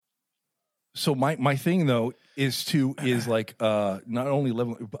So my thing though is like not only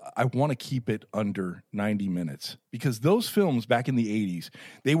level, but I want to keep it under 90 minutes because those films back in the 80s,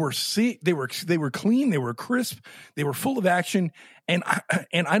 they were clean, they were crisp, they were full of action, and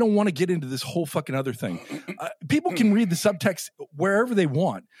I don't want to get into this whole fucking other thing. People can read the subtext wherever they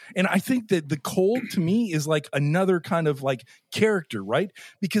want, and I think that the Cold to me is like another kind of like character, right?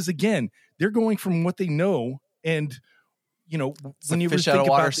 Because again, they're going from what they know and. You know, it's when a you fish out of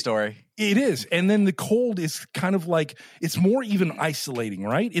water story. It is. And then the Cold is kind of like, it's more even isolating,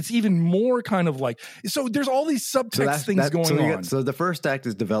 right? It's even more kind of like, so there's all these subtext things going on. So the first act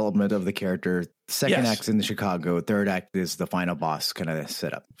is development of the character. Second act is in Chicago. Third act is the final boss kind of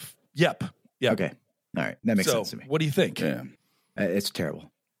setup. Yep. Okay. All right. That makes sense to me. What do you think? Yeah. It's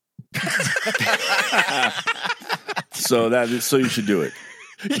terrible. So you should do it.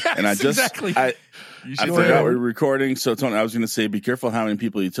 Yes, and I just, exactly. I forgot we're recording. So Tony, I was going to say, be careful how many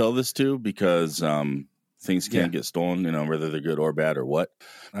people you tell this to because things can get stolen, you know, whether they're good or bad or what.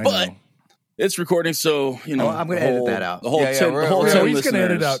 I but know. It's recording, so you know. I'm going to edit that out. The whole 10 he's going to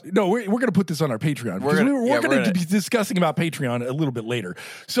edit out. No, we're going to put this on our Patreon because we're going to be discussing about Patreon a little bit later.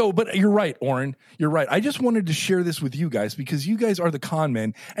 So, but you're right, Oren. You're right. I just wanted to share this with you guys because you guys are the con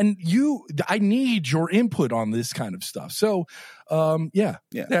men, and I need your input on this kind of stuff. So, that's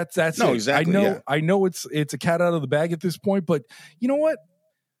no, it. exactly. I know it's a cat out of the bag at this point, but you know what?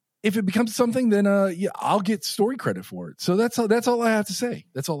 If it becomes something, then I'll get story credit for it. So that's all I have to say.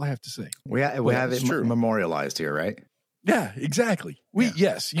 That's all I have to say. We have it memorialized here, right? Yeah, exactly.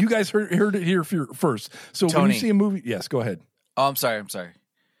 Yes, you guys heard it here first. So Tony, when you see a movie, yes, go ahead. Oh, I'm sorry.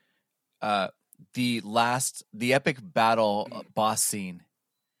 The epic battle boss scene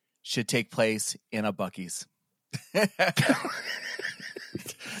should take place in a Buc-ee's.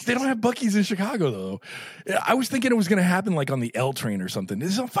 They don't have Buc-ee's in Chicago, though. I was thinking it was going to happen like on the L train or something.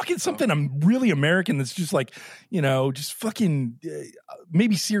 This is fucking something I'm really American that's just like, you know, just fucking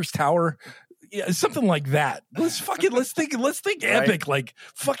maybe Sears Tower. Yeah, something like that. Let's think epic, like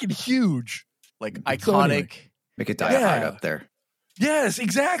fucking huge. Like iconic. Anyway. Make it Die Hard up there. Yes,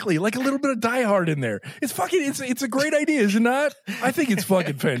 exactly. Like a little bit of Die Hard in there. It's fucking. It's a great idea, is it not? I think it's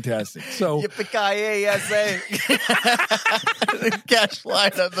fucking fantastic. So Yippee-ki-yay, the catch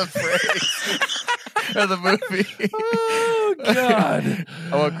line of the phrase of the movie. Oh God!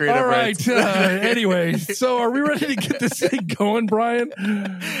 I won't create all right. Anyway, so are we ready to get this thing going, Brian?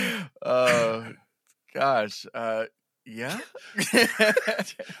 Oh gosh. Yeah.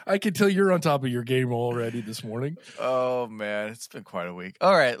 I can tell you're on top of your game already this morning. Oh man, it's been quite a week.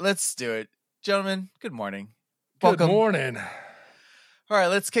 All right, let's do it. Gentlemen, good morning. Welcome. Good morning. All right,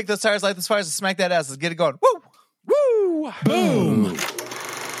 let's kick those tires, light those fires, and smack that ass. Let's get it going. Woo! Woo! Boom!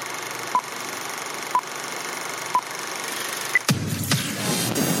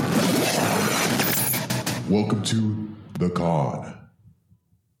 Welcome to the Con.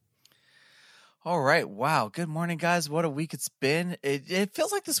 All right. Wow. Good morning, guys. What a week it's been. It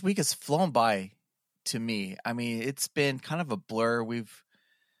feels like this week has flown by to me. I mean, it's been kind of a blur.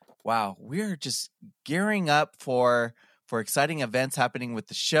 We're just gearing up for exciting events happening with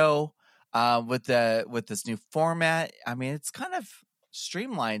the show, with this new format. I mean, it's kind of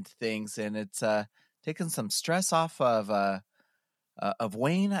streamlined things, and it's taken some stress off of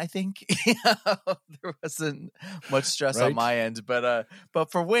Wayne, I think. There wasn't much stress on my end, but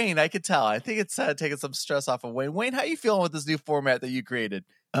for Wayne, I could tell. I think it's taking some stress off of Wayne. Wayne, how are you feeling with this new format that you created?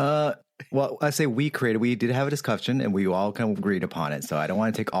 Well, I say we did have a discussion, and we all kind of agreed upon it. So I don't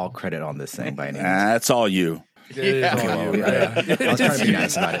want to take all credit on this thing by any means. That's all you. Yeah. I was trying to be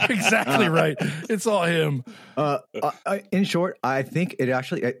nice about it. Exactly right. It's all him. In short, I think it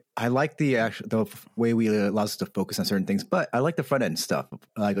actually. I like the way we allow us to focus on certain things, but I like the front end stuff.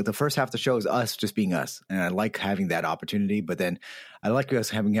 Like the first half of the show is us just being us, and I like having that opportunity. But then I like us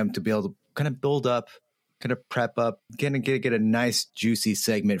having him to be able to kind of build up, kind of prep up, get a nice juicy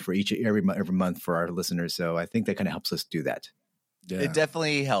segment for every month for our listeners. So I think that kind of helps us do that. Yeah. It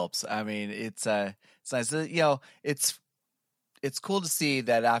definitely helps. I mean, it's nice. You know, it's cool to see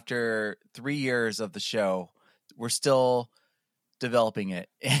that after 3 years of the show, we're still developing it.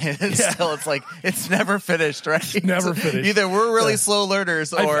 And still, it's like it's never finished, right? It's never finished. Either we're really slow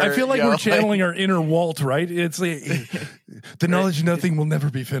learners, or I feel like we're channeling our inner Walt, right? It's like the knowledge of nothing will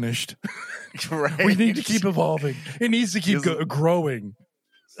never be finished. Right. We need to keep evolving. It needs to keep growing.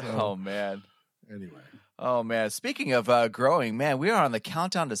 So, oh man. Anyway. Oh man. Speaking of growing, man, we are on the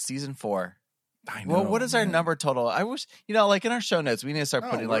countdown to season 4. I know. Well, what is our number total? I wish, like in our show notes, we need to start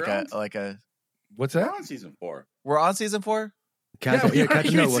putting like a. What's that? We're on season 4. We're on season 4. We're counting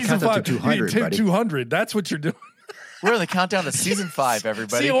to 200. You 200. That's what you're doing. We're in the countdown to season 5,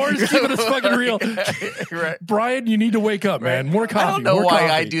 everybody. See, Orange keeping us fucking real. Right. Brian, you need to wake up, man. More coffee. I don't know more why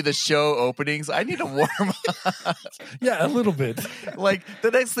coffee. I do the show openings. I need to warm up. Yeah, a little bit. Like the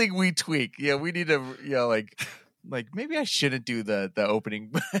next thing we tweak. Yeah, we need to, like maybe I shouldn't do the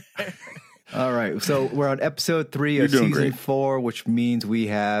opening. All right, so we're on episode 3 You're of doing season great. 4, which means we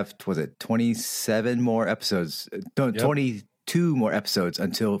have 27 more episodes. No, Yep. 22 more episodes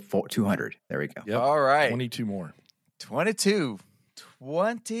until 200. There we go. Yep. All right. 22 more. 22.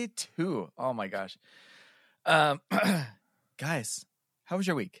 Oh my gosh. Guys, how was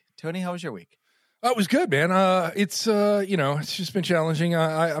your week? Tony, how was your week? Oh, it was good, man. It's it's just been challenging.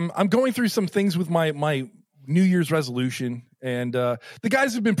 I'm going through some things with my New Year's resolution, and the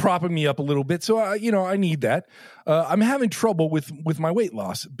guys have been propping me up a little bit, so I need that. I'm having trouble with my weight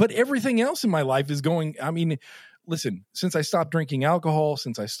loss, but everything else in my life is going. I mean, listen, since I stopped drinking alcohol,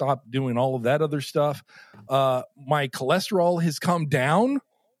 since I stopped doing all of that other stuff, my cholesterol has come down,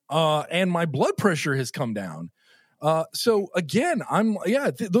 and my blood pressure has come down. So again,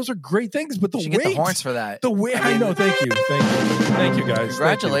 those are great things, but the You should weight, get the horns for that. the way I know. Thank you, guys.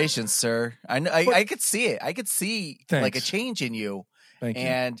 Congratulations, sir. I could see it. I could see Thanks. like a change in you. Thank you.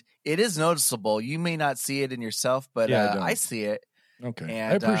 And it is noticeable. You may not see it in yourself, but Yeah, I don't. I see it. Okay,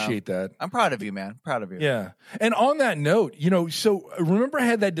 And, I appreciate that. I'm proud of you, man. Proud of you. Yeah. And on that note, so remember I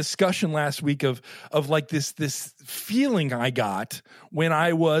had that discussion last week of like this feeling I got when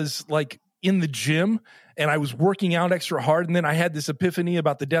I was like in the gym and I was working out extra hard, and then I had this epiphany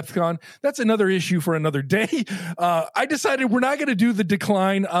about the DEFCON. That's another issue for another day. I decided we're not going to do the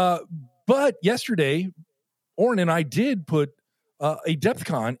decline, but yesterday, Oren and I did put a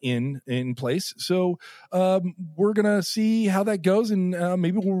DEFCON in place. So we're going to see how that goes, and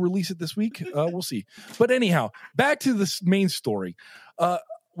maybe we'll release it this week. We'll see. But anyhow, back to this main story.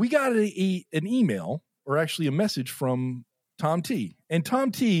 We got an email, or actually a message from Tom T. And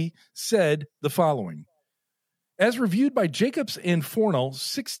Tom T said the following. As reviewed by Jacobs and Fornell,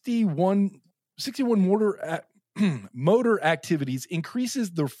 61 motor activities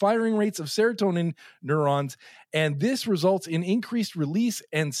increases the firing rates of serotonin neurons, and this results in increased release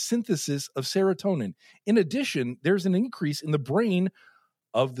and synthesis of serotonin. In addition, there's an increase in the brain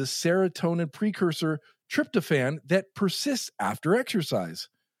of the serotonin precursor tryptophan that persists after exercise.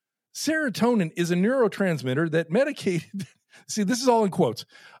 Serotonin is a neurotransmitter that medicated, see, this is all in quotes,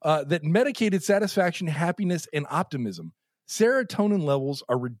 that medicated satisfaction, happiness, and optimism. Serotonin levels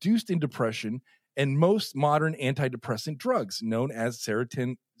are reduced in depression, and most modern antidepressant drugs, known as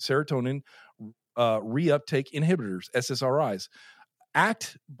serotonin reuptake inhibitors, SSRIs,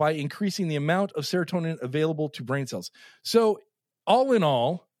 act by increasing the amount of serotonin available to brain cells. So, all in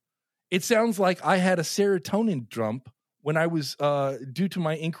all, it sounds like I had a serotonin dump when I was due to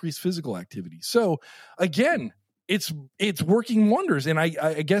my increased physical activity. So, again, it's working wonders, and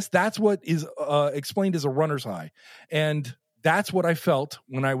I guess that's what is explained as a runner's high, and that's what I felt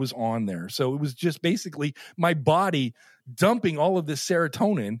when I was on there. So it was just basically my body dumping all of this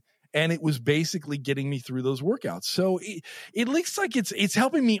serotonin, and it was basically getting me through those workouts. So it looks like it's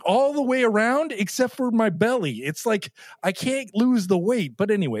helping me all the way around, except for my belly. It's like I can't lose the weight. But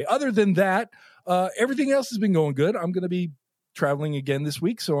anyway, other than that, everything else has been going good. I'm going to be traveling again this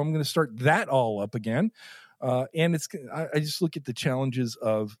week, so I'm going to start that all up again. And I just look at the challenges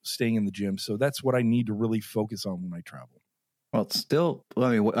of staying in the gym. So that's what I need to really focus on when I travel. Well, it's still,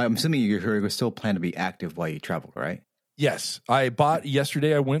 I'm assuming you're still plan to be active while you travel, right? Yes. I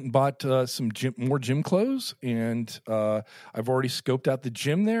went and bought some more gym clothes, and I've already scoped out the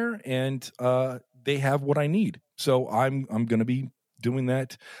gym there, and they have what I need. So I'm going to be doing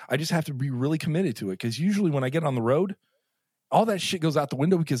that. I just have to be really committed to it, because usually when I get on the road, all that shit goes out the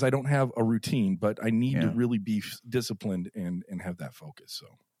window because I don't have a routine, but I need to really be disciplined and have that focus. So,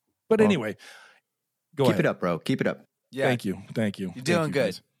 but anyway, go ahead. Keep it up, bro. Keep it up. Yeah. Thank you. You're doing good.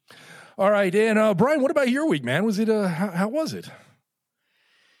 Guys. All right. And Brian, what about your week, man? Was it how was it?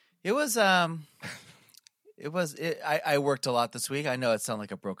 It was I worked a lot this week. I know it sounds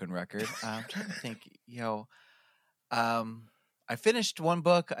like a broken record. I'm trying to think, I finished one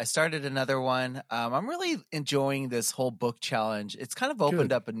book. I started another one. I'm really enjoying this whole book challenge. It's kind of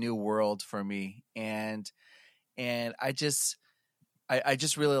opened up a new world for me, and I just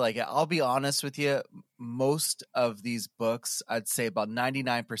really like it. I'll be honest with you. Most of these books, I'd say about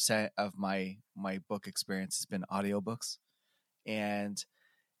 99% of my book experience has been audiobooks. And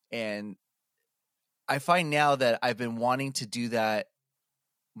I find now that I've been wanting to do that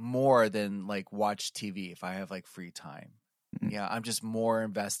more than like watch TV if I have like free time. Mm-hmm. Yeah, I'm just more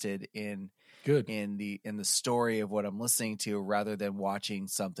invested in the story of what I'm listening to rather than watching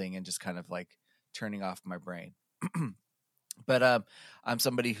something and just kind of like turning off my brain. But I'm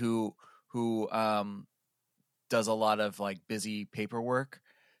somebody who does a lot of like busy paperwork.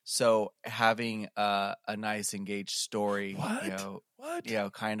 So having a nice engaged story,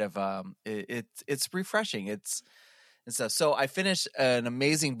 kind of it's refreshing. It's and stuff. So I finished an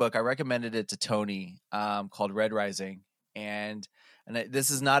amazing book. I recommended it to Tony, called Red Rising, and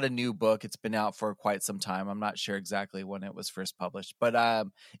this is not a new book. It's been out for quite some time. I'm not sure exactly when it was first published, but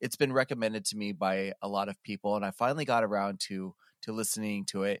it's been recommended to me by a lot of people, and I finally got around to listening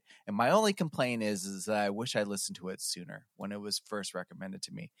to it. And my only complaint is that I wish I listened to it sooner when it was first recommended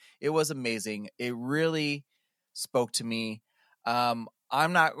to me. It was amazing. It really spoke to me. I'm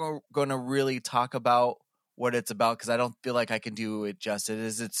not going to really talk about what it's about because I don't feel like I can do it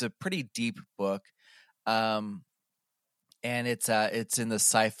justice. It's a pretty deep book. And it's in the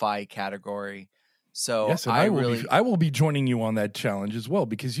sci-fi category. So yes, and I will be joining you on that challenge as well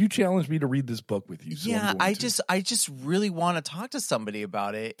because you challenged me to read this book with you. So yeah, I just really want to talk to somebody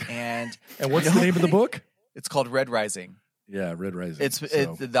about it. And and what's the name of the book? It's called Red Rising. Yeah, Red Rising. It's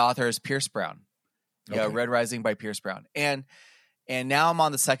the author is Pierce Brown. Yeah, Red Rising by Pierce Brown. And now I'm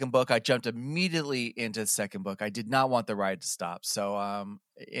on the second book. I jumped immediately into the second book. I did not want the ride to stop. So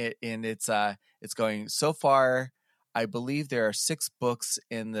it's going so far. I believe there are 6 books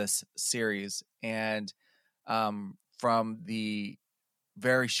in this series, and from the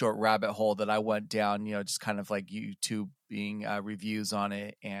very short rabbit hole that I went down, just kind of like YouTube being reviews on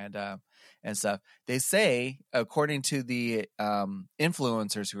it and stuff. They say, according to the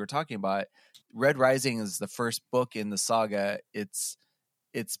influencers who were talking about it, Red Rising is the first book in the saga. It's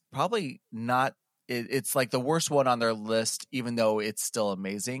probably not. It's like the worst one on their list, even though it's still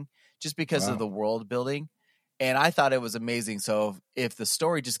amazing, just because of the world building. And I thought it was amazing. So if the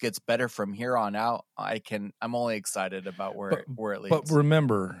story just gets better from here on out, I'm only excited about where it leads. But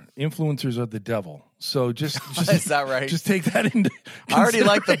remember, influencers are the devil. So just is that right? Just take that into I already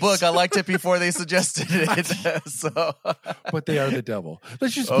liked the book. I liked it before they suggested it. So but they are the devil.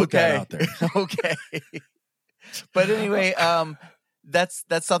 Let's just put that out there. Okay. But anyway, that's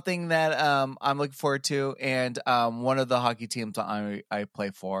something that I'm looking forward to. And one of the hockey teams I play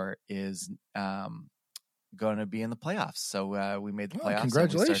for is going to be in the playoffs. So we made the playoffs.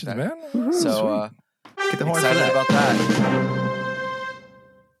 Congratulations, man. So get the horn excited about that.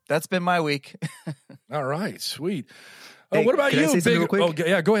 That's been my week. All right, sweet. Hey, what about can I you, say something Big? real quick? Oh,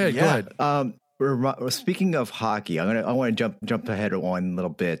 yeah, go ahead. Yeah. Go ahead. Speaking of hockey, I want to jump ahead one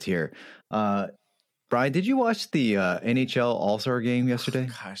little bit here. Brian, did you watch the NHL All-Star game yesterday?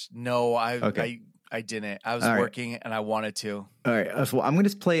 Oh, gosh, no, I didn't. I was working and I wanted to. All right. So I'm going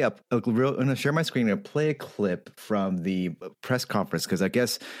to play I'm going to share my screen and play a clip from the press conference because I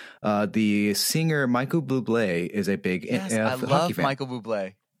guess the singer Michael Bublé is a big I love fan. Michael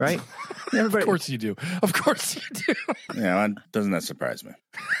Bublé. Right? Of course you do. Of course you do. Yeah, doesn't that surprise me?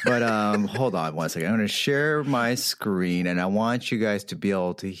 But hold on one second. I'm going to share my screen and I want you guys to be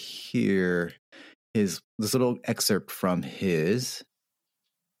able to hear this little excerpt from his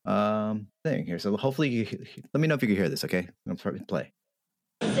thing here. So hopefully, let me know if you can hear this. Okay, I'm going to play.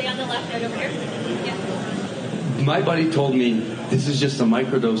 Stay on the left right over here. Yeah. My buddy told me this is just a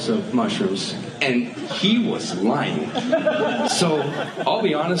microdose of mushrooms, and he was lying. So I'll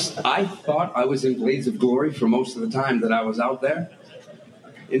be honest, I thought I was in Blades of Glory for most of the time that I was out there,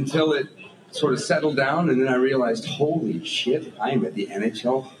 until it sort of settled down, and then I realized, holy shit, I'm at the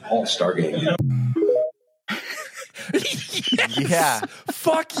NHL All-Star game. Yes. Yeah.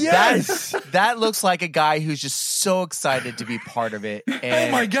 Fuck yes. That looks like a guy who's just so excited to be part of it. And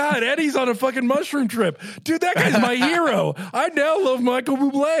oh my God, Eddie's on a fucking mushroom trip. Dude, that guy's my hero. I now love Michael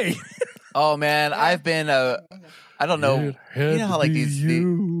Bublé. Oh man, I've been I don't know. You know how like these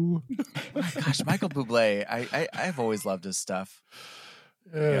oh my gosh, Michael Bublé. I've always loved his stuff.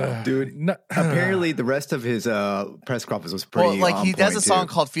 Dude, apparently the rest of his press conference was pretty. Well, like he does a song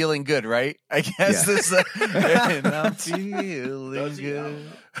too. called "Feeling Good," right? I guess this. And I'm feeling good.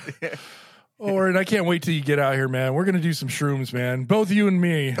 And I can't wait till you get out here, man. We're gonna do some shrooms, man. Both you and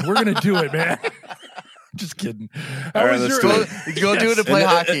me. We're gonna do it, man. Just kidding. All right, let's do it. Go do it to play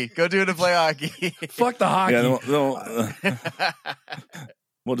hockey. Go do it to play hockey. Fuck the hockey. Yeah,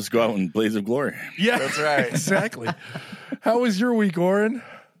 we'll just go out in Blaze of Glory. Yeah, that's right. Exactly. How was your week, Oren?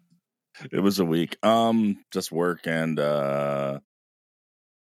 It was a week. Just work and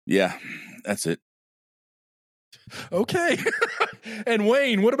yeah, that's it. Okay. And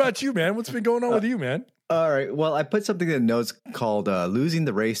Wayne, what about you, man? What's been going on with you, man? All right. Well, I put something in the notes called "Losing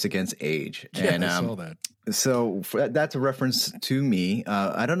the Race Against Age," Yeah, and I saw that. So that's a reference to me.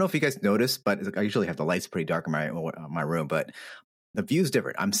 I don't know if you guys noticed, but I usually have the lights pretty dark in my room, but the view's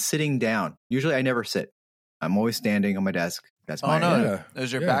different. I'm sitting down. Usually, I never sit. I'm always standing on my desk. That's Oh my no!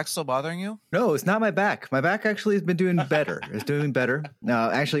 Is your back still bothering you? No, it's not my back. My back actually has been doing better. It's doing better. Now,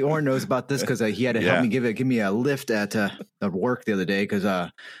 actually, Oren knows about this because he had to help me give me a lift at work the other day because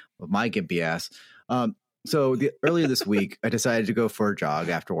of my gimpy ass. So earlier this week, I decided to go for a jog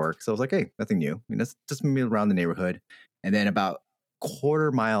after work. So I was like, hey, nothing new. Let's just move around the neighborhood. And then about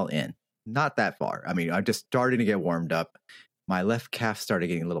quarter mile in, not that far. I mean, I'm just starting to get warmed up. My left calf started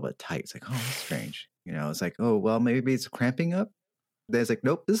getting a little bit tight. It's like, oh, that's strange. It's like, oh, well, maybe it's cramping up. Then it's like,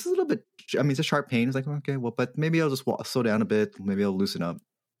 nope, this is a little bit, it's a sharp pain. It's like, okay, well, but maybe I'll just slow down a bit. Maybe I'll loosen up.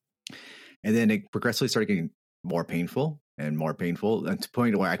 And then it progressively started getting more painful and more painful, and to the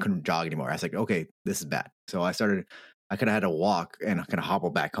point where I couldn't jog anymore. I was like, okay, this is bad. So I kind of had to walk and kind of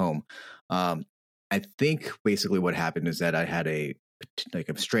hobble back home. I think basically what happened is that I had a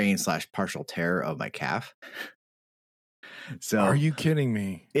strain / partial tear of my calf. So are you kidding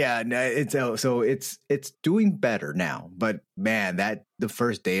me? Yeah, no, it's doing better now. But man, the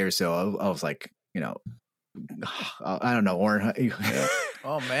first day or so, I was like, I don't know, Warren.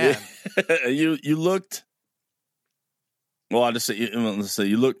 Oh man, you looked. Well, I'll just say, let's say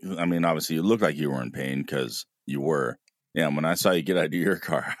you look. I mean, obviously, you look like you were in pain because you were. Yeah, when I saw you get out of your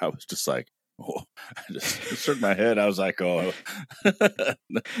car, I was just like, oh, I just shook my head. I was like, oh,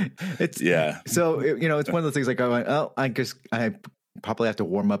 yeah. So it's one of those things like I went, oh, I guess I probably have to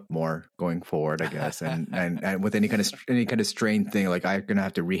warm up more going forward, I guess, and with any kind of strain thing, like I'm gonna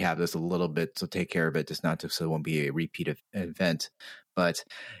have to rehab this a little bit, so take care of it, just not so it won't be a repeat event. But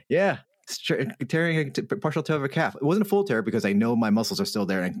yeah. Tearing a partial tear of a calf. It wasn't a full tear because I know my muscles are still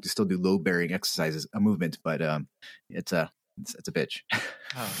there and I can still do load bearing exercises, a movement, but it's a bitch.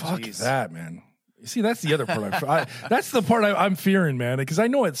 Oh, fuck that, man. You see, that's the other part. That's the part I'm fearing, man, because I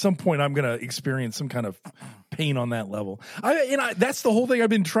know at some point I'm going to experience some kind of pain on that level. That's the whole thing I've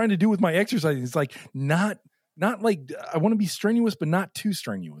been trying to do with my exercise. It's like not like I want to be strenuous, but not too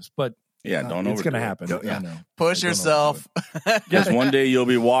strenuous. But yeah, don't. It's going to happen. Push yourself. Because one day you'll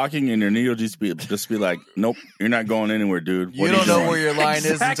be walking and your knee will just be like, nope, you're not going anywhere, dude. You don't know where your line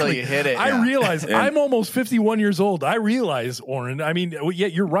is until you hit it. I realize I'm almost 51 years old. I realize, Oren. I mean, yeah,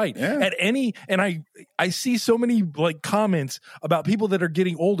 you're right. Yeah. I see so many like comments about people that are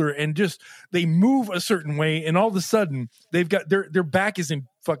getting older and just they move a certain way, and all of a sudden they've got their back is in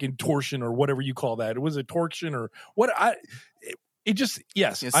fucking torsion or whatever you call that. It was a torsion or what? It just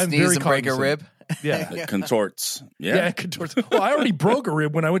I'm very and break a rib. Yeah, it contorts. Yeah, it contorts. Well, I already broke a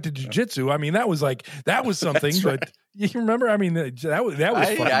rib when I went to jiu-jitsu. I mean, that was something. But right. You remember? I mean, that was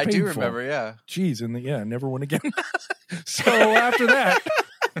fucking painful. I do remember. Yeah. Jeez, and never went again. So after that,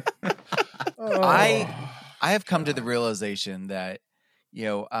 I have come to the realization that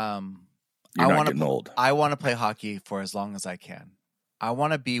You're not getting old. I want to play hockey for as long as I can. I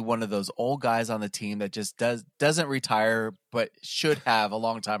want to be one of those old guys on the team that just doesn't retire, but should have a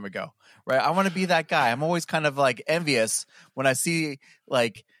long time ago, right? I want to be that guy. I'm always kind of like envious when I see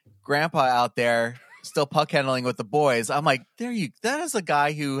like grandpa out there still puck handling with the boys. I'm like, that is a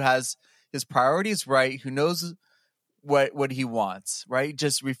guy who has his priorities right, who knows what he wants, right?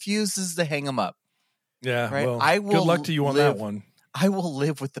 Just refuses to hang him up. Yeah. Right. Well, good luck to you on that one. I will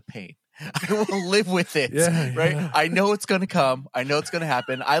live with the pain. I will live with it, right? Yeah. I know it's going to come. I know it's going to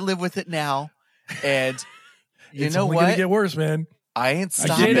happen. I live with it now, and it's only going to get worse, man. I ain't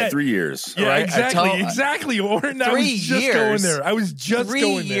stopping. At 3 years. Yeah, right? Exactly. Oren, 3 years. I was just going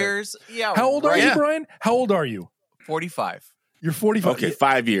there. 3 years. Yeah. How old are you, Brian? How old are you? 45. You're 45. Okay,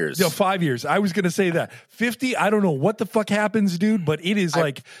 5 years. Yeah, 5 years. I was going to say that. 50, I don't know what the fuck happens, dude, but it is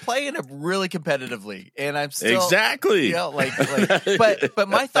like playing it really competitively, and I'm still exactly. But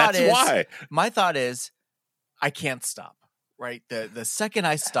my thought is why. My thought is I can't stop. Right, the second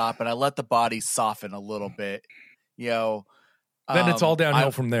I stop and I let the body soften a little bit, then it's all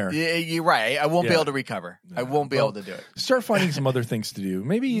downhill from there. You're right. I won't be able to recover. I won't be able to do it. Start finding some other things to do.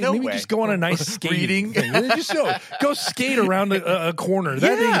 Maybe just go on a nice skating thing. Just go skate around a corner.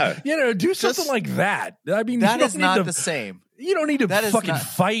 Do something like that. I mean, that is not the same. You don't need to fucking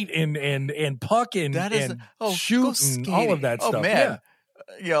fight and puck and shoot and all of that stuff. Oh man.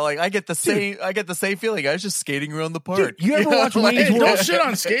 Yeah. I get the same feeling. I was just skating around the park. Dude, you ever watch Wayne's World? Don't shit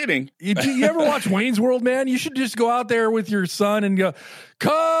on skating. You ever watch Wayne's World, man? You should just go out there with your son and go,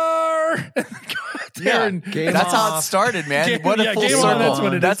 car! That's how it started, man. What a full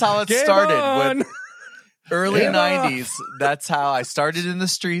circle. That's how it started. With early 90s. That's how I started in the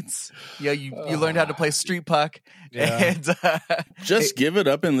streets. You learned how to play street puck. Yeah. And just give it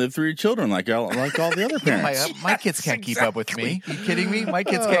up and live through your children like all the other parents. My kids can't keep up with me. You kidding me? My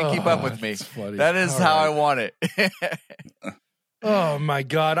kids can't keep up with me. That is how I want it. Oh my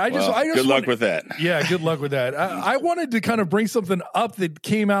God! I just good luck with that. Yeah, good luck with that. I wanted to kind of bring something up that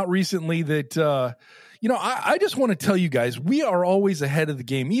came out recently that I just want to tell you guys we are always ahead of the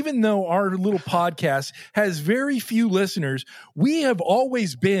game. Even though our little podcast has very few listeners, we have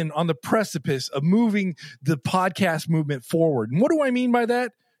always been on the precipice of moving the podcast movement forward. And what do I mean by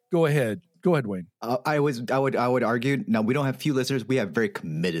that? Go ahead, Wayne. I would argue. Now we don't have few listeners. We have very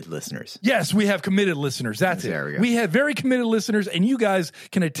committed listeners. Yes, we have committed listeners. That's it. We have very committed listeners, and you guys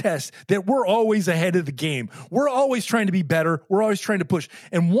can attest that we're always ahead of the game. We're always trying to be better. We're always trying to push.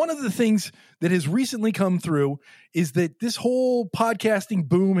 And one of the things that has recently come through is that this whole podcasting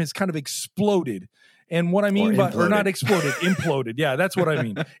boom has kind of exploded. And what I mean by, or not exploded, imploded. Yeah, that's what I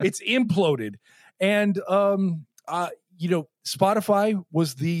mean. It's imploded. And, Spotify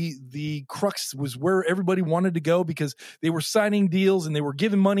was the crux, was where everybody wanted to go because they were signing deals and they were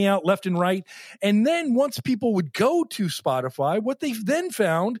giving money out left and right. And then once people would go to Spotify, what they then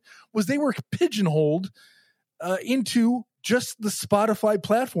found was they were pigeonholed into just the Spotify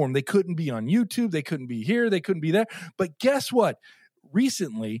platform. They couldn't be on YouTube. They couldn't be here. They couldn't be there. But guess what?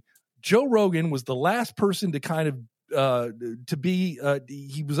 Recently, Joe Rogan was the last person to kind of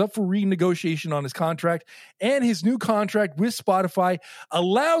he was up for renegotiation on his contract, and his new contract with Spotify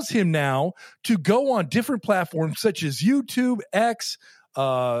allows him now to go on different platforms such as YouTube, X,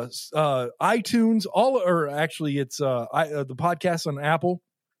 iTunes, it's the podcast on Apple.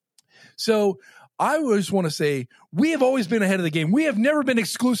 So I just want to say we have always been ahead of the game. We have never been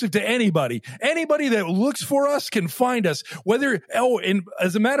exclusive to anybody. Anybody that looks for us can find us. And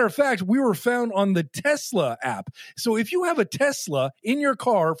as a matter of fact, we were found on the Tesla app. So if you have a Tesla in your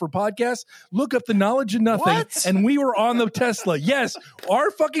car for podcasts, look up the Knowledge of Nothing. What? And we were on the Tesla. Yes,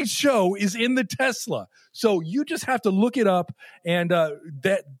 our fucking show is in the Tesla. So you just have to look it up. And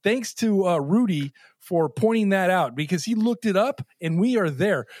thanks to Rudy for pointing that out, because he looked it up and we are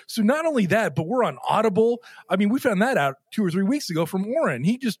there. So not only that, but we're on Audible. I mean, we found that out 2 or 3 weeks ago from Oren.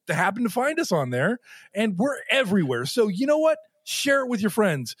 He just happened to find us on there, and we're everywhere. So you know what? Share it with your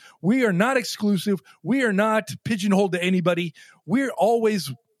friends. We are not exclusive. We are not pigeonholed to anybody. We're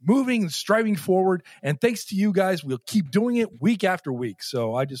always moving and striving forward. And thanks to you guys, we'll keep doing it week after week.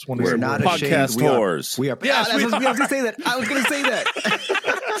 So I just want to say, we're not ashamed. Podcast whores. We are. Yes, I was going to say that. I was going to say that.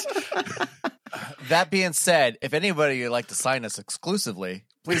 That being said, if anybody would like to sign us exclusively,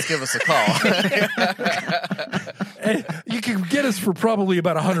 please give us a call. And you can get us for probably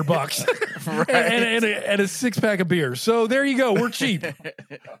about $100 Right. and a 6-pack of beer. So there you go. We're cheap.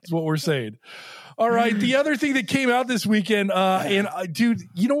 That's what we're saying. All right. The other thing that came out this weekend, dude,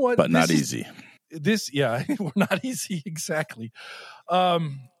 you know what? But not easy. We're not easy. Exactly.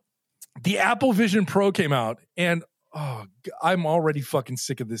 The Apple Vision Pro came out, and I'm already fucking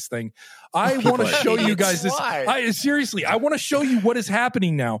sick of this thing. I want to show you guys this. Seriously, I want to show you what is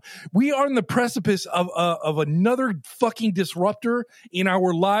happening now. We are on the precipice of another fucking disruptor in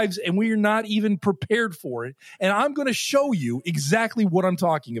our lives, and we are not even prepared for it. And I'm going to show you exactly what I'm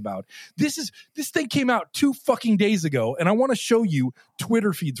talking about. This thing came out 2 fucking days ago, and I want to show you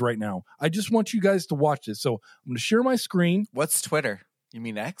Twitter feeds right now. I just want you guys to watch this. So I'm going to share my screen. What's Twitter? You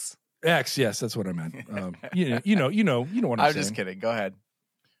mean X? X, yes, that's what I meant. You know what I'm saying. Just kidding. Go ahead.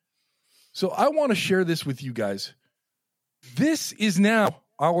 So I want to share this with you guys. This is now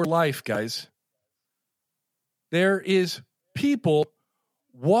our life, guys. There is people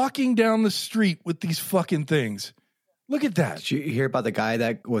walking down the street with these fucking things. Look at that. Did you hear about the guy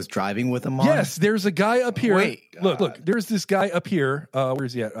that was driving with him on? Yes, there's a guy up here. Wait. Look. There's this guy up here. Where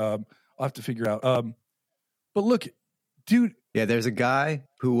is he at? I'll have to figure out. But look, dude. Yeah, there's a guy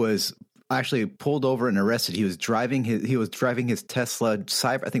who was actually pulled over and arrested. He was driving his Tesla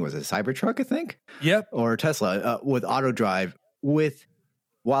Cyber. I think it was a Cybertruck. I think. Yep. Or Tesla with auto drive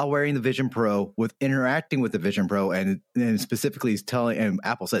while wearing the Vision Pro, with interacting with the Vision Pro, and specifically he's telling, and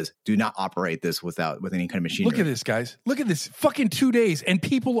Apple says, do not operate this with any kind of machinery. Look at this, guys. Look at this. Fucking 2 days, and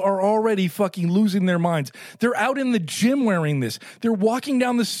people are already fucking losing their minds. They're out in the gym wearing this. They're walking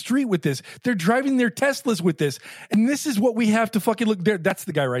down the street with this. They're driving their Teslas with this. And this is what we have to fucking look there. That's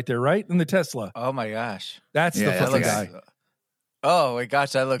the guy right there, right? In the Tesla. Oh my gosh. That's the fucking guy. Oh my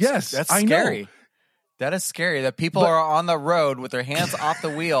gosh, that looks that's scary. That is scary that people are on the road with their hands off the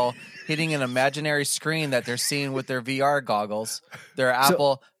wheel, hitting an imaginary screen that they're seeing with their VR goggles. Their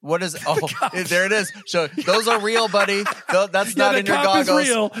Apple, what is, there it is. So those are real, buddy. That's not in your goggles.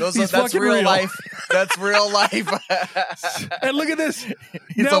 Real. That's real life. That's real life. And look at this.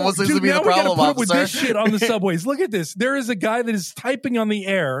 He's almost seems to be the problem, we gotta put up with officer. this shit on the subways. Look at this. There is a guy that is typing on the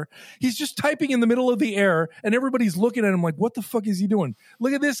air. He's just typing in the middle of the air, and everybody's looking at him like, what the fuck is he doing?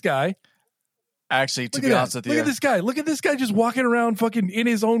 Look at this guy. Actually, to Look be at honest that. with Look you, at this guy. Look at this guy just walking around fucking in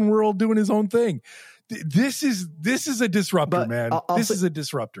his own world doing his own thing. This is a disruptor, But man. also- This is a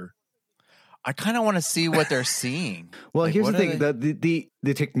disruptor. I kind of want to see what they're seeing. Well, Like, here's the what are thing: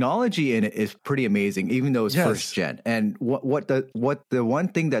 the technology in it is pretty amazing, even though it's Yes. first gen. And what the one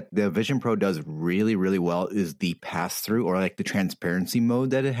thing that the Vision Pro does really really well is the pass through, or like the transparency mode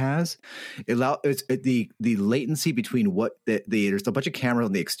that it has. The latency between there's a bunch of cameras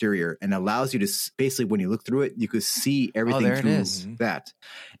on the exterior, and allows you to basically, when you look through it, you could see everything there it through is. that.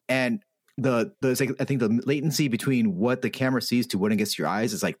 And I think the latency between what the camera sees to when it gets to your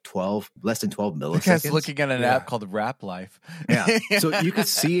eyes is like less than 12 You milliseconds. guys looking at an app called Rap Life. Yeah. So you could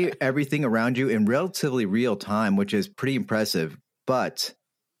see everything around you in relatively real time, which is pretty impressive. But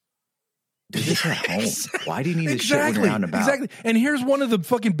do this at home. Why do you need this shit when you're out and about? Exactly. And here's one of the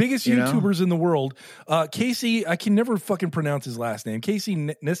fucking biggest You know? YouTubers in the world. Casey, I can never fucking pronounce his last name. Casey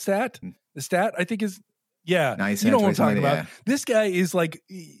Neistat, I think is, yeah. Nice. You know what I'm talking about. Yeah. This guy is like,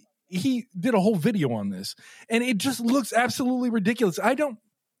 he did a whole video on this, and it just looks absolutely ridiculous.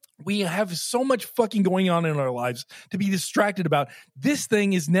 We have so much fucking going on in our lives to be distracted about. This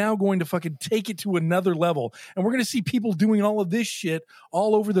thing is now going to fucking take it to another level, and we're going to see people doing all of this shit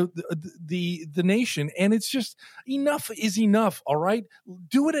all over the nation. And it's just, enough is enough. All right,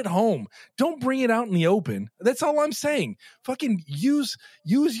 do it at home. Don't bring it out in the open. That's all I'm saying. Fucking use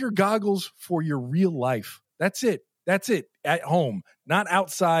your goggles for your real life. That's it. At home, not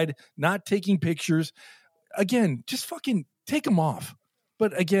outside, not taking pictures. Again, just fucking take them off.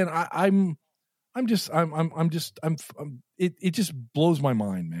 But again, it just blows my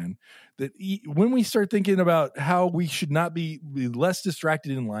mind, man, that when we start thinking about how we should not be less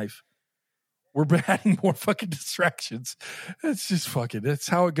distracted in life, we're adding more fucking distractions. That's just fucking, that's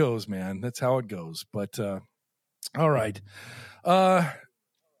how it goes, man. That's how it goes. But, all right.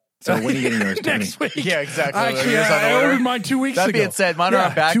 So when are you getting yours? Next week. Yeah, exactly. Actually, I ordered mine 2 weeks ago. That being said, mine are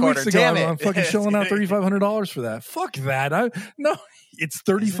on back 2 order. weeks ago, Damn it. I'm fucking shelling out $3,500 for that. Fuck that. No, it's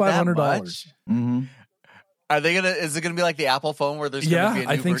 $3,500. Mm-hmm. Are they gonna? Is it gonna be like the Apple phone where there's gonna be a new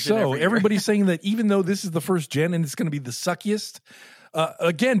I think version so. every year? Everybody's saying that even though this is the first gen and it's going to be the suckiest.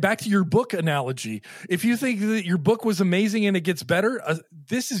 Again, back to your book analogy. If you think that your book was amazing and it gets better,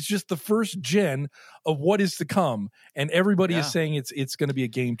 this is just the first gen of what is to come. And everybody is saying it's going to be a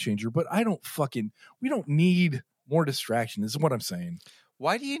game changer. But we don't need more distraction. This is what I'm saying.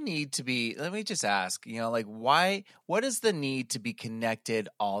 Why do you need to be? Let me just ask. Like why? What is the need to be connected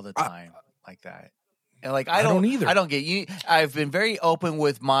all the time like that? And like I don't either. I don't get you. I've been very open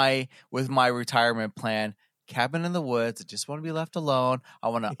with my retirement plan. Cabin in the woods. I just want to be left alone. I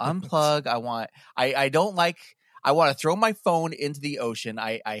want to unplug. I don't like, I want to throw my phone into the ocean.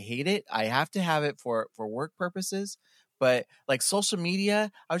 I hate it. I have to have it for work purposes. But like social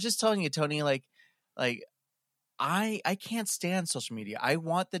media, I was just telling you, Tony, like I can't stand social media. I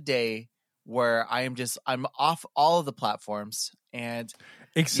want the day where I'm off all of the platforms and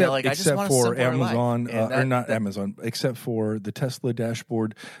except for Amazon or not Amazon, except for the Tesla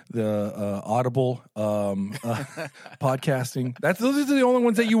dashboard, the Audible podcasting. Those are the only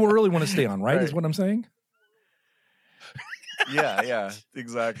ones that you really want to stay on, right? Is what I'm saying. Yeah,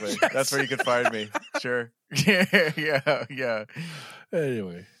 exactly. Yes. That's where you can find me. Sure. Yeah.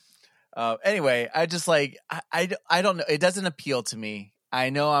 Anyway, I just like I don't know. It doesn't appeal to me. I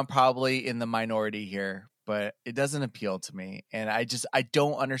know I'm probably in the minority here, but it doesn't appeal to me. And I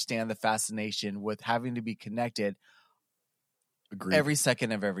don't understand the fascination with having to be connected every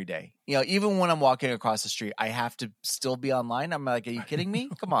second of every day. Even when I'm walking across the street, I have to still be online. I'm like, are you kidding me?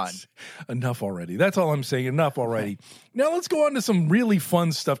 Come on. Enough already. That's all I'm saying. Enough already. Now let's go on to some really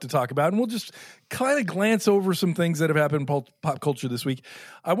fun stuff to talk about. And we'll just kind of glance over some things that have happened in pop culture this week.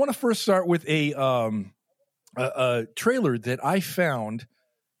 I want to first start with a trailer that I found,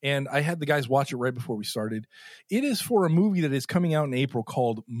 and I had the guys watch it right before we started. It is for a movie that is coming out in April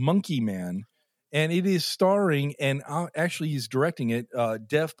called Monkey Man, and it is starring, and actually he's directing it,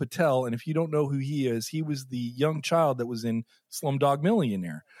 Dev Patel. And if you don't know who he is, he was the young child that was in Slumdog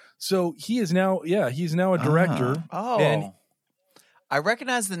Millionaire. So he is now, he's now a director. And I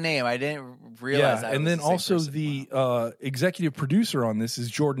recognize the name. I didn't realize that. And then also the executive producer on this is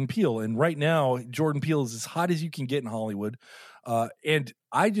Jordan Peele. And right now, Jordan Peele is as hot as you can get in Hollywood. And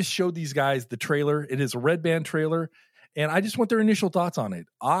I just showed these guys the trailer. It is a red band trailer. And I just want their initial thoughts on it.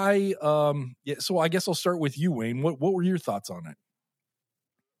 So I guess I'll start with you, Wayne. What were your thoughts on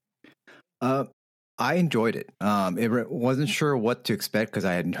it? I enjoyed it. Wasn't sure what to expect because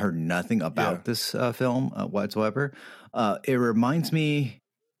I hadn't heard nothing about this film whatsoever. It reminds me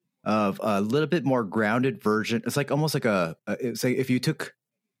of a little bit more grounded version. It's like almost like it's like if you took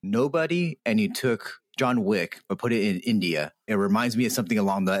Nobody and you took John Wick but put it in India, it reminds me of something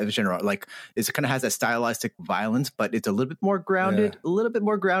along the genre. Like it kind of has that stylistic violence, but it's a little bit more grounded,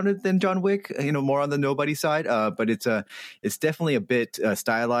 than John Wick. More on the nobody side. But it's definitely a bit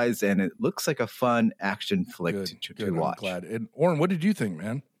stylized, and it looks like a fun action flick to watch. I'm glad. And Oren, what did you think,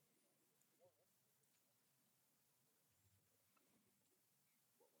 man?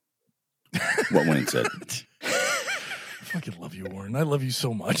 What Wayne said. I fucking love you, Warren. I love you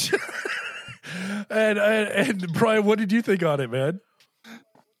so much. and Brian, what did you think on it, man?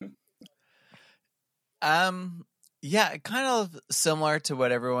 Yeah, kind of similar to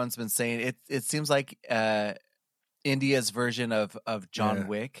what everyone's been saying. It seems like India's version of John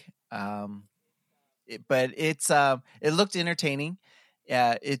Wick. But it looked entertaining.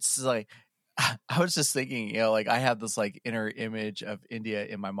 Yeah, it's like I was just thinking, like I have this like inner image of India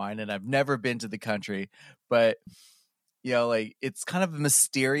in my mind, and I've never been to the country, but like it's kind of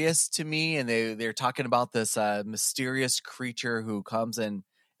mysterious to me, and they're talking about this mysterious creature who comes and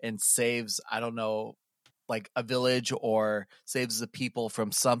saves, I don't know, like a village or saves the people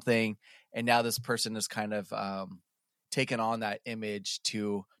from something, and now this person is kind of taken on that image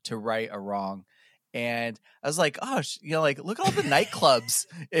to right a wrong. And I was like, oh, like look at all the nightclubs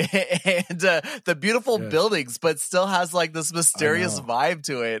and the beautiful buildings, but still has like this mysterious vibe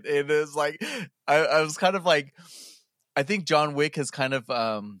to it. And it's like, I was kind of like, I think John Wick has kind of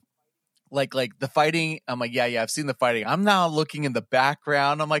like the fighting. I'm like, yeah, I've seen the fighting. I'm now looking in the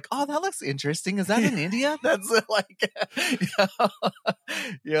background. I'm like, oh, that looks interesting. Is that in India? That's like,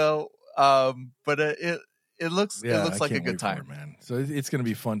 but it looks like a good time, man. So it's going to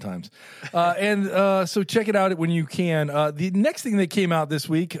be fun times. So check it out when you can. The next thing that came out this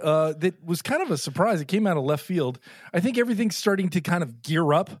week that was kind of a surprise. It came out of left field. I think everything's starting to kind of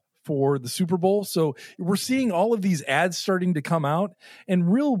gear up for the Super Bowl. So we're seeing all of these ads starting to come out.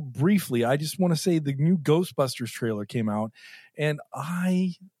 And real briefly, I just want to say the new Ghostbusters trailer came out, and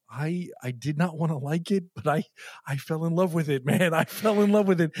I did not want to like it, but I fell in love with it, man. I fell in love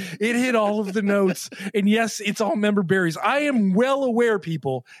with it. It hit all of the notes. And yes, it's all member berries. I am well aware,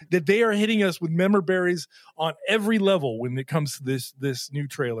 people, that they are hitting us with member berries on every level when it comes to this new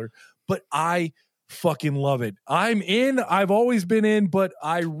trailer. But I fucking love it. I'm in. I've always been in, but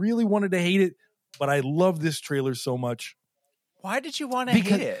I really wanted to hate it. But I love this trailer so much. Why did you want to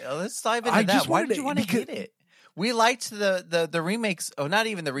hate it? Let's dive into that. Why did you want to hate it? We liked the remakes. Oh, not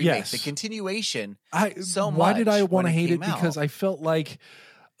even the remakes. The continuation. So much. Why did I want to hate it? Because I felt like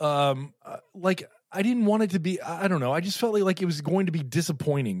I didn't want it to be. I don't know. I just felt like it was going to be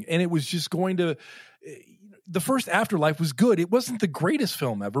disappointing, and it was just going to. The first Afterlife was good. It wasn't the greatest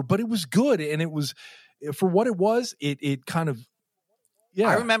film ever, but it was good, and it was for what it was. It kind of. Yeah,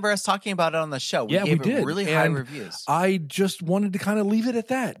 I remember us talking about it on the show. We gave it really high reviews. I just wanted to kind of leave it at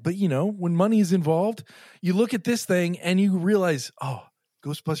that. But, when money is involved, you look at this thing and you realize, oh,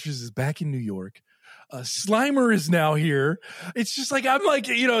 Ghostbusters is back in New York. Slimer is now here. It's just like, I'm like,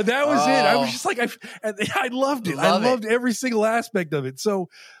 that was it. I was just like, I loved it. I loved every single aspect of it. So.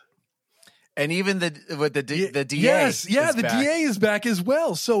 And even the DA. Yes, yeah, the back. DA is back as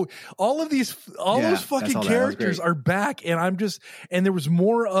well. So all those fucking characters are back, and and there was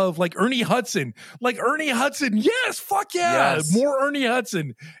more of like Ernie Hudson. Yes, fuck yeah. Yes. More Ernie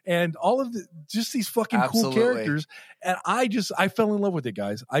Hudson and all of just these fucking cool characters. And I fell in love with it,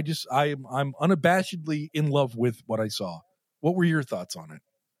 guys. I'm unabashedly in love with what I saw. What were your thoughts on it?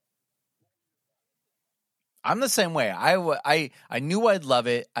 I'm the same way. I knew I'd love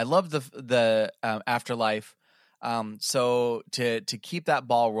it. I love the Afterlife. So to keep that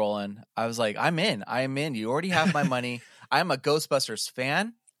ball rolling, I was like, I'm in. You already have my money. I'm a Ghostbusters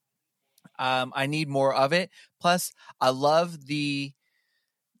fan. I need more of it. Plus, I love the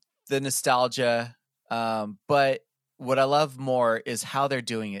nostalgia. But what I love more is how they're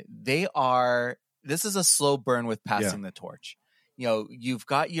doing it. This is a slow burn with passing the torch. You've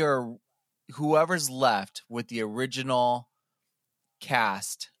got whoever's left with the original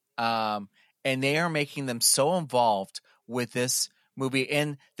cast, and they are making them so involved with this movie.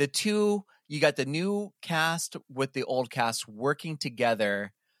 And you got the new cast with the old cast working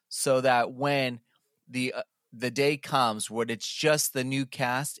together so that when the day comes when it's just the new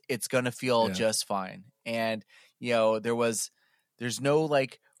cast, it's going to feel just fine. And, there's no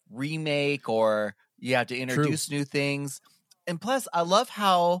like remake or you have to introduce new things. And plus I love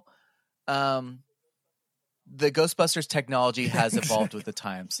how, the Ghostbusters technology has evolved with the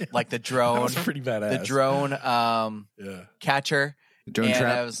times, like the drone, that was pretty badass. The drone, catcher, the drone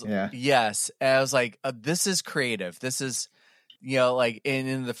trap. Yes, and I was like, this is creative. This is, like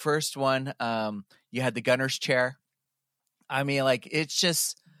in the first one, you had the gunner's chair. I mean, like it's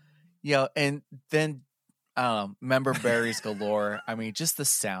just and then member berries galore. I mean, just the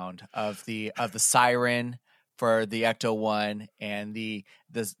sound of the siren for the Ecto One and the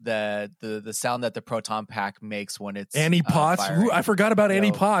sound that the proton pack makes when it's Annie Potts. firing. I forgot about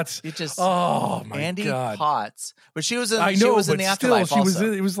Annie Potts. It just oh my Andy god, Potts. But she was in. I know, she was in but the still, Afterlife. she was.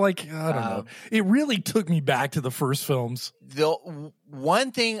 Also. It was like I don't know. It really took me back to the first films. The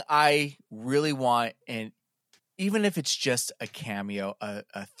one thing I really want, and even if it's just a cameo, a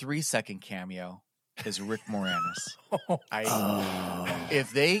 3-second cameo, is Rick Moranis.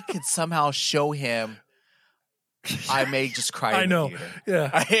 If they could somehow show him, I may just cry. I in know. The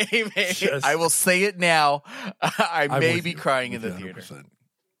theater. Yeah. I will say it now. I may be crying in the 100%. theater.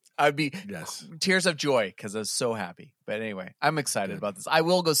 I'd be Yes. tears of joy because I was so happy. But anyway, I'm excited about this. I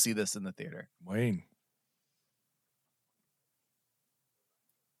will go see this in the theater. Wayne.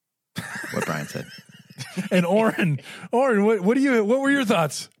 What Brian said. And Oren, what were your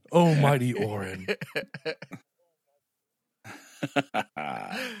thoughts? Oh, mighty Oren.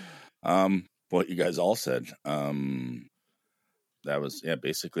 What you guys all said. That was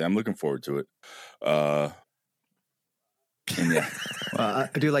basically I'm looking forward to it. And yeah. Well,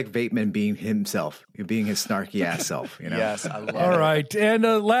 I do like Bateman being himself, being his snarky ass self. You know? Yes, I love All it. right. And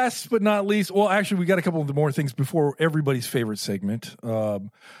last but not least, well, actually, we got a couple of more things before everybody's favorite segment.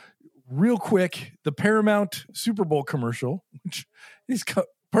 Real quick, the Paramount Super Bowl commercial, which is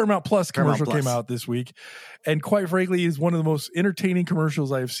Paramount Plus commercial came out this week. And quite frankly, is one of the most entertaining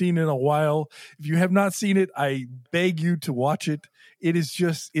commercials I have seen in a while. If you have not seen it, I beg you to watch it. It is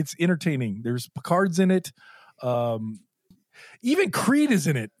just, it's entertaining. There's Picard's in it. Even Creed is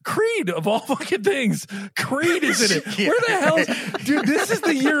in it. Creed, of all fucking things. Creed is in it. Where the hell is... Dude, this is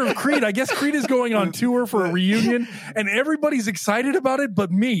the year of Creed. I guess Creed is going on tour for a reunion, and everybody's excited about it,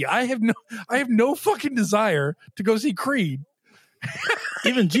 but me. I have no fucking desire to go see Creed.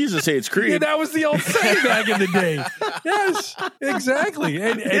 Even Jesus hates Creed. Yeah, that was the old saying back in the day. Yes, exactly.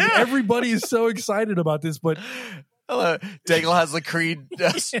 And everybody is so excited about this, but... Daigle has the Creed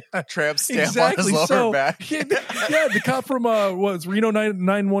tramp stamp Exactly. on his lower back. Yeah, the cop from was Reno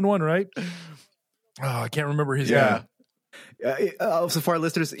 911, right? Oh, I can't remember his name. So for our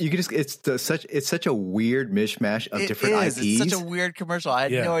listeners, you can just it's such a weird mishmash of different IPs. It's such a weird commercial. I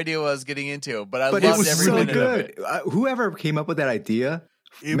had no idea what I was getting into, but it loved was every so minute good. of it. Whoever came up with that idea,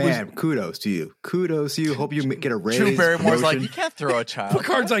 kudos to you. Kudos to you. Hope you get a raise. Drew Barrymore's like, promotion. you can't throw a child.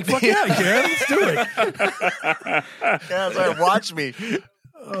 Picard's like, fuck yeah, I can. Let's do it. Yeah, sorry, watch me.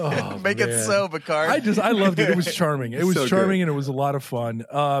 Oh, Make it so, Picard. I loved it. It was charming. It was So charming, good. and it was a lot of fun.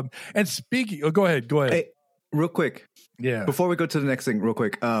 And speaking, go ahead. Hey, real quick. Yeah. Before we go to the next thing, real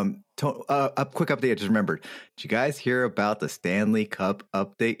quick, a quick update. I just remembered. Did you guys hear about the Stanley Cup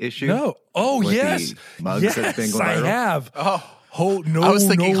update issue? No. Oh, With yes. the mugs that's been going I viral? have. Oh, No, I was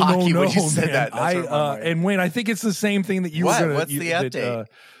thinking no, hockey no, when you no, said man. that. That's what I'm wondering. And Wayne, I think it's the same thing that you What? were going to. What's the update?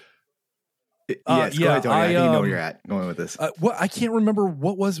 Yes, go ahead, Tony. I think you know where you're at going with this. What I can't remember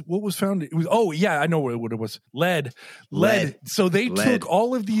what was found. It was I know what it was. Lead. So they took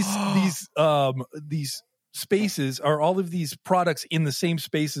all of these spaces or all of these products in the same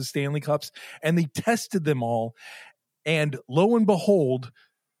space as Stanley Cups, and they tested them all. And lo and behold,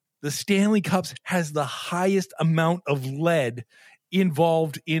 the Stanley Cups has the highest amount of lead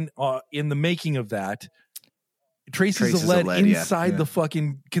involved in the making of that. Traces of lead inside the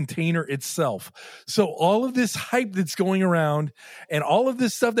fucking container itself. So all of this hype that's going around and all of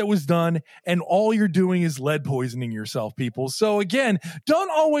this stuff that was done, and all you're doing is lead poisoning yourself, people. So again,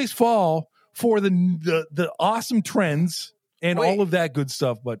 don't always fall for the awesome trends and all of that good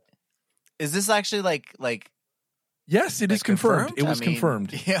stuff. But is this actually like? Yes, it is confirmed. It was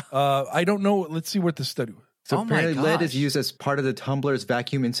confirmed. Yeah. I don't know. Let's see what the study. So apparently lead gosh. is used as part of the tumbler's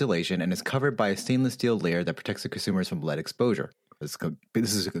vacuum insulation and is covered by a stainless steel layer that protects the consumers from lead exposure. This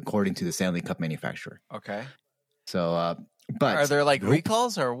is according to the Stanley Cup manufacturer. Okay. So, but are there like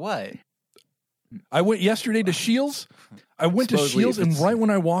recalls or what? I went yesterday to Shields. I went to Supposedly, Shields, and right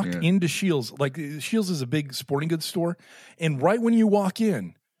when I walked yeah. into Shields, like Shields is a big sporting goods store, and right when you walk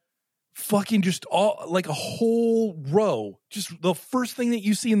in, fucking just all like a whole row. Just the first thing that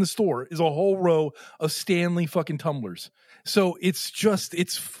you see in the store is a whole row of Stanley fucking tumblers. So it's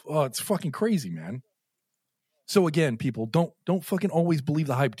fucking crazy, man. So again, people, don't fucking always believe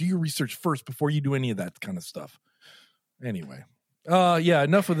the hype. Do your research first before you do any of that kind of stuff. Anyway,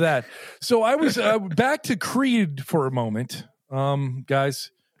 enough of that. So I was back to Creed for a moment, guys.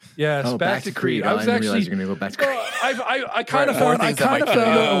 Yes, back to Creed. I was didn't actually realize you're going to go back to Creed. I kind of found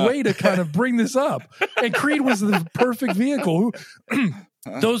a way to kind of bring this up, and Creed was the perfect vehicle.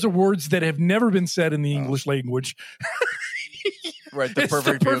 Those are words that have never been said in the English language. Right, the It's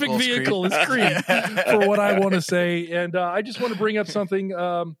perfect vehicle is Creed for what I want to say. And I just want to bring up something,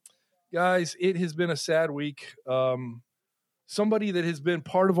 guys. It has been a sad week. Somebody that has been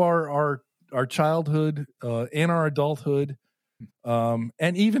part of our childhood and our adulthood, and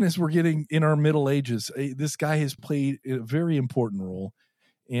even as we're getting in our middle ages, this guy has played a very important role.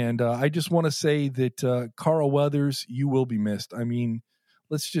 And I just want to say that Carl Weathers, you will be missed. I mean,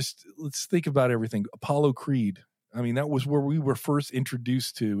 let's think about everything. Apollo Creed. I mean, that was where we were first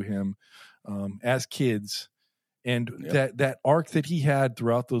introduced to him as kids, and that arc that he had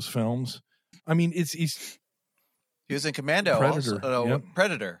throughout those films. I mean, he was in Commando. Predator. Also. Yep.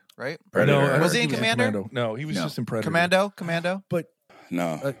 Predator, right? Predator. Was he in Commander? No, he was just in Predator. Commando. But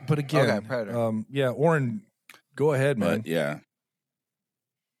No. but again, Okay, Predator. Oren, go ahead, man. But yeah.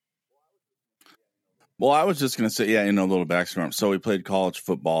 Well, I was just going to say, a little backstory. So he played college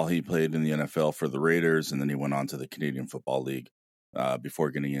football. He played in the NFL for the Raiders, and then he went on to the Canadian Football League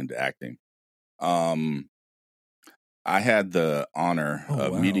before getting into acting. I had the honor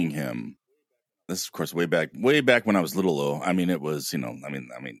of meeting him. This is, of course, way back when I was little, though. I mean, it was,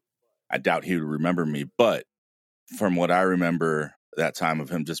 I doubt he would remember me, but from what I remember that time of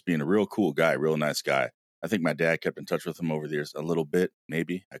him just being a real cool guy, real nice guy. I think my dad kept in touch with him over the years a little bit,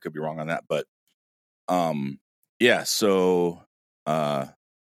 maybe. I could be wrong on that, but so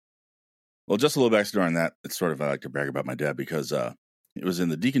just a little backstory on that. It's sort of, I like to brag about my dad because it was in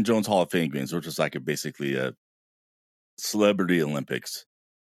the Deacon Jones Hall of Fame games, which was like basically a celebrity Olympics.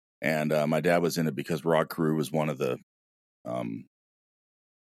 And my dad was in it because Rod Carew was one of the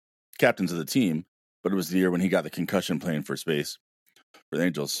captains of the team, but it was the year when he got the concussion playing for the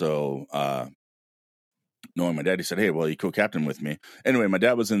Angels. So knowing my dad, he said, "Hey, well, you co-captain with me." Anyway, my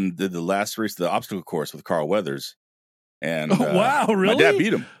dad did the last race, the obstacle course with Carl Weathers. And wow, really? My dad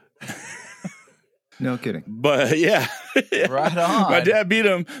beat him. No kidding. But yeah. Right on. My dad beat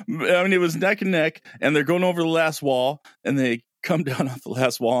him. I mean, it was neck and neck, and they're going over the last wall, and they come down off the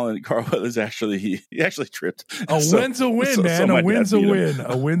last wall, and Carl Weathers he actually tripped. Win's a win, man. A win's a win.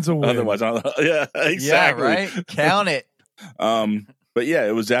 A win's a win. Otherwise, yeah, exactly. Yeah, right? Count it. But yeah,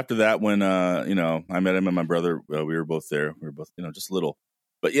 it was after that when I met him and my brother. We were both there. We were both, just little.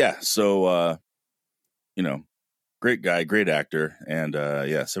 But yeah, so great guy, great actor, and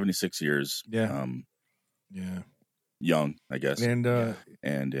 76 years. Yeah. Young, I guess. And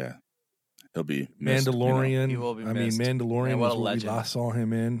he'll be missed, Mandalorian. He will be missed. Mandalorian was what we last saw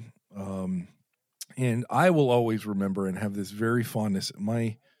him in. And I will always remember and have this very fondness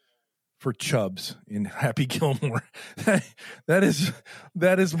for Chubbs in Happy Gilmore. that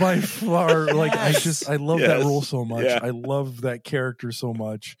is by far I love that role so much. Yeah. I love that character so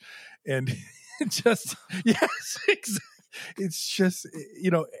much. And it's just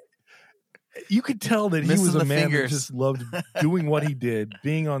you could tell that he was a man that just loved doing what he did,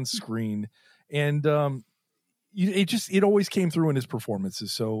 being on screen, and it always came through in his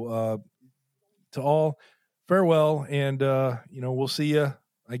performances. So to all, farewell, and we'll see you,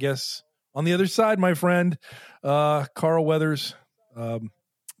 I guess, on the other side, my friend. Carl Weathers,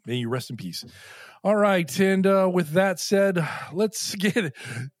 may you rest in peace. All right, and with that said, let's get it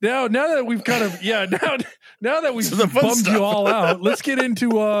now that we've kind of now that we've bummed you all out, let's get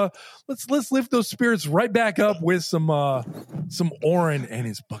into let's lift those spirits right back up with some Oren and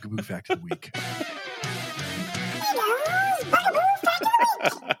his Bugaboo Fact of the Week.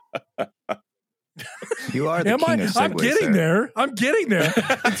 You are the king of segues, I'm getting there. I'm getting there.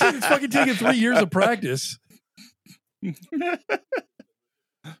 It's fucking taking 3 years of practice.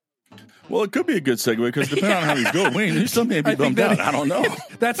 Well, it could be a good segue because depending on how these go, Wayne, you still may be bummed out. I don't know.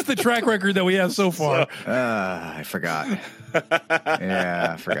 That's the track record that we have so far. I forgot.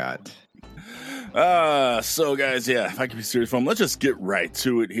 Yeah, I forgot. So guys, if I can be serious for them, let's just get right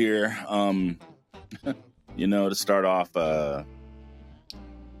to it here. To start off, I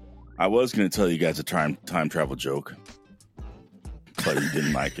was going to tell you guys a time travel joke, but you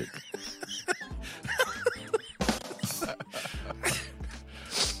didn't like it.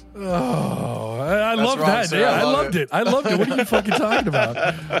 Oh, I love that. Sir. Yeah, I loved it. I loved it. What are you fucking talking about?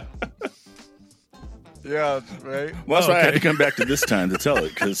 Yeah, right. Well, that's why I had to come back to this time to tell it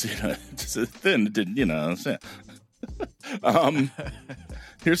because then it didn't.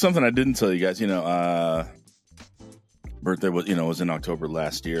 Here's something I didn't tell you guys. Birthday was in October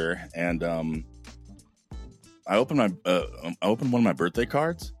last year, and I opened one of my birthday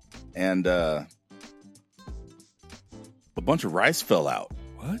cards, and a bunch of rice fell out.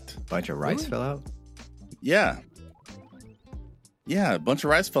 What? A bunch of rice fell out? Yeah, a bunch of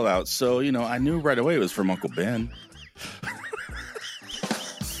rice fell out. So I knew right away it was from Uncle Ben.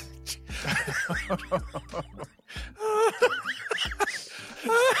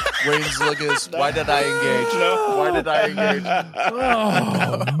 Wayne's looking at this. Why did I engage? Why did I engage?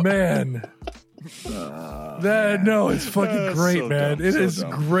 Oh man. No, it's fucking great, so man. dumb, It so is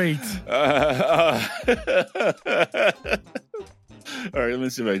dumb. great. All right, let me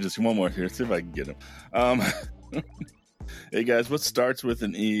see if I can just one more here. See if I can get him. Hey guys, what starts with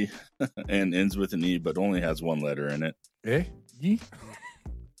an E and ends with an E, but only has one letter in it? Eh? E?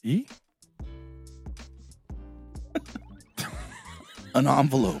 E? An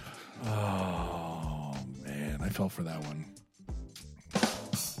envelope. Oh man, I fell for that one.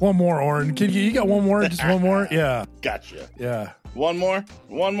 One more, Oren. You got one more? Just one more? Yeah. Gotcha. Yeah. One more.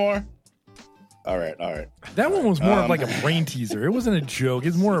 All right. That one was more of like a brain teaser. It wasn't a joke.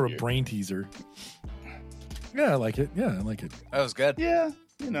 It's more of a brain teaser. Yeah, I like it. That was good. Yeah,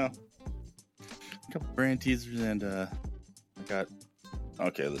 a couple brand teasers, and I got.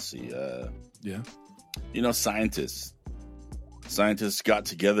 Okay, let's see. Yeah. Scientists got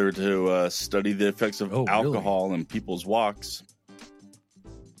together to study the effects of alcohol in people's walks.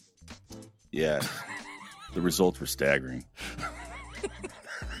 Yeah, the results were staggering.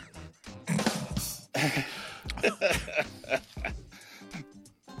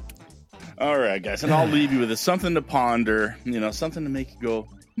 All right, guys, and I'll leave you with something to ponder. Something to make you go,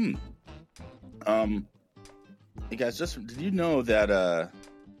 Hey guys, did you know that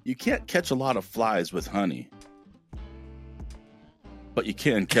you can't catch a lot of flies with honey, but you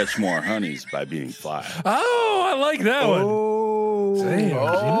can catch more honeys by being fly? Oh, I like that one. Damn,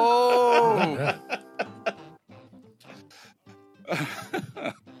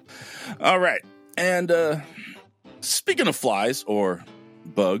 All right, and speaking of flies or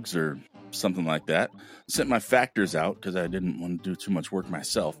bugs or something like that, sent my factors out because I didn't want to do too much work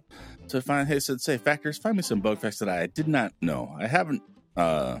myself to find. Hey, say factors, find me some bug facts that I did not know, I haven't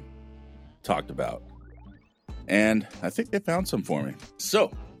talked about, and I think they found some for me.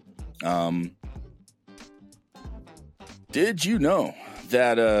 So, did you know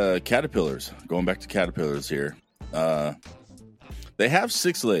that caterpillars, going back to caterpillars here, they have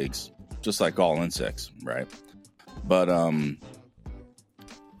 6 legs, just like all insects, right? But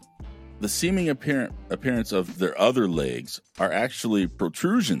the seeming appearance of their other legs are actually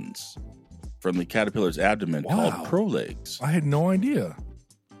protrusions from the caterpillar's abdomen called prolegs. I had no idea.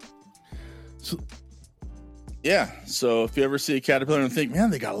 So if you ever see a caterpillar and think, man,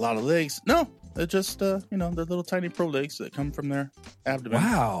 they got a lot of legs. No, they're just, they're little tiny prolegs that come from their abdomen.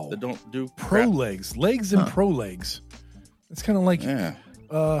 Wow. That don't do prolegs. Legs and prolegs. It's kind of like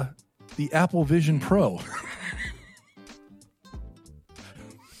the Apple Vision Pro.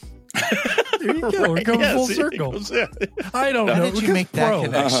 There you go. We're coming full circle. I don't know. How did you make that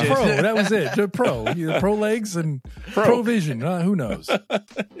connection? Pro. That was it. The pro. Either pro legs and pro vision. Who knows?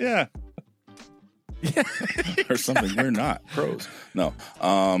 Yeah. Or something. We're not pros. No.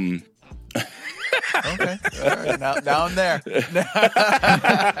 Okay. All right. Now I'm there.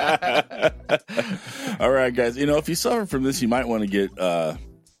 All right, guys. If you suffer from this, you might want to get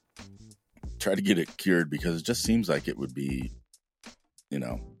try to get it cured, because it just seems like it would be,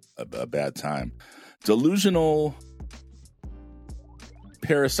 a bad time. Delusional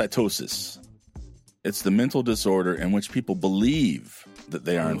parasitosis. It's the mental disorder in which people believe that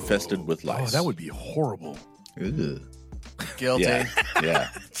they are infested with lice. Oh, that would be horrible. Ugh. Guilty. Yeah.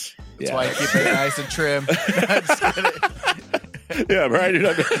 That's why you keep it nice and trim. Just kidding. Yeah, Brian.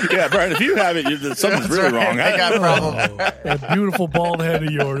 Brian. If you have it, something's really wrong. I got a problem. That beautiful bald head of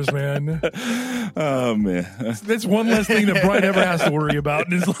yours, man. Oh man, that's one less thing that Brian ever has to worry about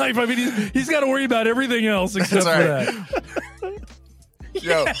in his life. I mean, he's got to worry about everything else except for that.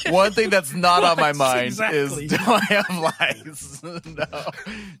 Yo, one thing that's not on my mind exactly. is, do I have lice? No.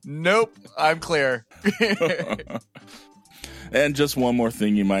 Nope. I'm clear. And just one more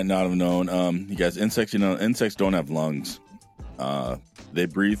thing you might not have known. You guys, insects don't have lungs. They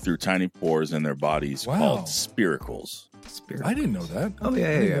breathe through tiny pores in their bodies called spiracles. I didn't know that. Oh,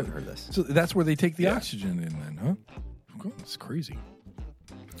 yeah, I've heard this. So that's where they take the oxygen in then, huh? Oh, that's crazy.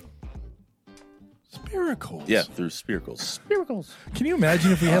 Spiracles. Yeah, through spiracles. Can you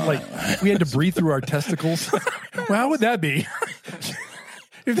imagine if we had we had to breathe through our testicles? Well, how would that be?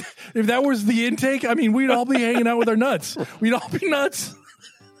 If that was the intake, I mean, we'd all be hanging out with our nuts. We'd all be nuts.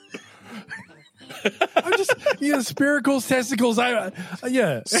 I'm just, spiracles, testicles.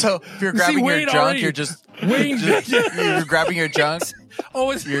 So if you're grabbing your junk, you're just you're grabbing your junk.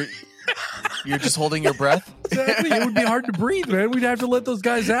 Oh, you're just holding your breath. Exactly. It would be hard to breathe, man. We'd have to let those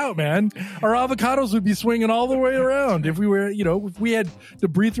guys out, man. Our avocados would be swinging all the way around if we were, if we had to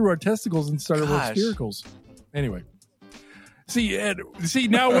breathe through our testicles and started with spiracles. Anyway. See, Ed. See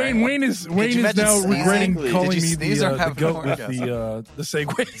now, Wayne is now regretting Exactly. calling Did you me sneeze or the have goat an with orgasm? the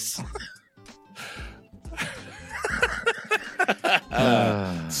segues.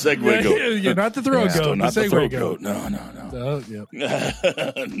 Segway goat. Yeah, not the throw goat. Not the the throw segue goat. No. Oh, yep.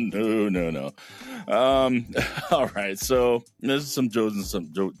 No. All right. So there's some Joes and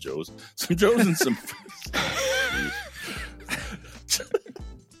some Joes and some Sweet. jokes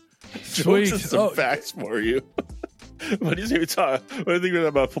and some facts for you. What do you think What do you think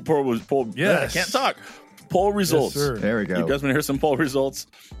about poll? Yes. I can't talk. Poll results. Yes, sir. There we go. You guys want to hear some poll results?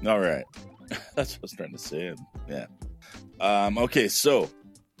 All right. That's what I was trying to say. Yeah. Okay, so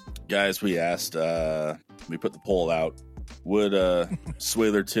guys, we asked, we put the poll out. Would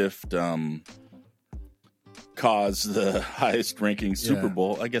Swaler Tift cause the highest ranking Super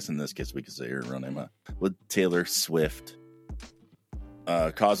Bowl? I guess in this case we could say her real name. Would Taylor Swift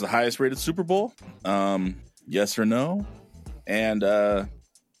cause the highest rated Super Bowl? Yes or no? And I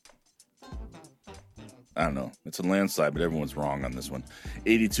don't know. It's a landslide, but everyone's wrong on this one.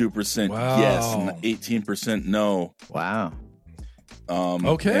 82% yes, and 18% no. Wow.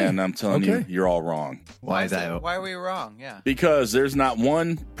 Okay. And I'm telling you, you're all wrong. Why is that? Why are we wrong? Yeah. Because there's not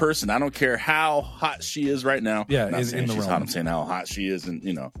one person. I don't care how hot she is right now. Yeah, I'm not saying in the she's realm. hot. I'm saying how hot she is, and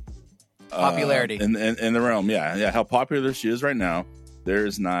Popularity. in the realm. Yeah. How popular she is right now. There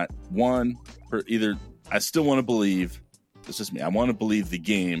is not one. Either I still want to believe. It's just me. I want to believe the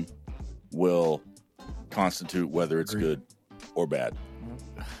game will constitute whether it's good or bad.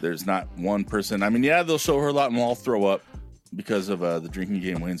 There's not one person. I mean, yeah, they'll show her a lot, and we'll all throw up because of the drinking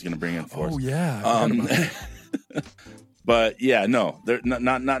game Wayne's going to bring in for us. Oh yeah. But yeah, no, there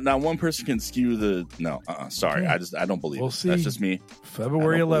not one person can skew the. No, sorry, I don't believe. We'll it. see. That's just me.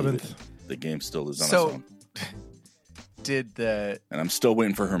 February 11th. The game still is on its So, own, and I'm still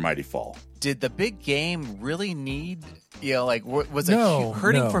waiting for her mighty fall. did the big game really need? Was it No,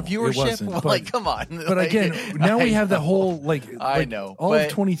 hurting for it viewership? wasn't, Well, but- come on. But again, now we have the whole I know, all but- of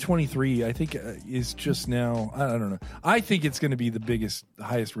 2023. I think is just now. I don't know. I think it's going to be the biggest,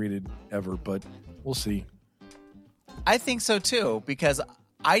 highest rated ever, but we'll see. I think so too, because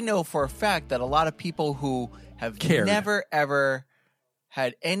I know for a fact that a lot of people who have Cared. never ever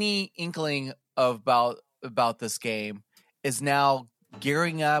had any inkling about this game is now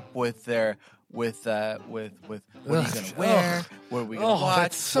gearing up with their with what are you going to wear? Ugh. What are we going to watch?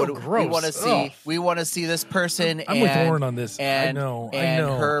 That's so What do gross. We want to see. Ugh. We want to see this person. I'm with Lauren on this. And, I know.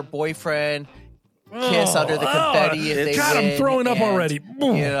 her boyfriend kiss under the confetti if they God, win. I'm throwing up and, already.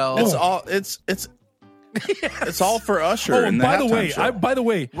 You know, It's all it's all for Usher. Oh, in and the by the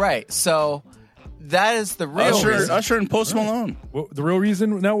way, right. So that is the real reason. Usher and Post Malone. the real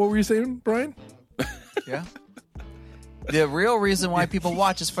reason. Now, what were you saying, Brian? Yeah. The real reason why people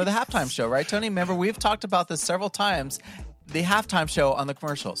watch is for the halftime show, right, Tony? Remember, we've talked about this several times. The halftime show on the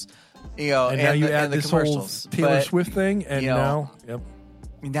commercials, And now you add the this whole commercials. Taylor But Swift thing, and now,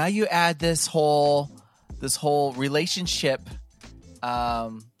 now you add this whole relationship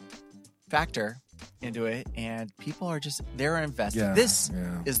factor into it, and people are they're invested. Yeah, This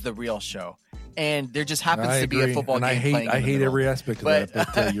yeah. is the real show, and there just happens I to be agree. a football and game. I hate every aspect of that,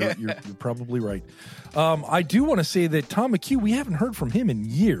 but you're probably right. I do want to say that Tom McHugh, we haven't heard from him in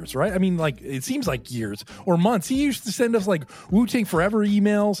years, right? I mean, it seems like years or months. He used to send us Wu-Tang Forever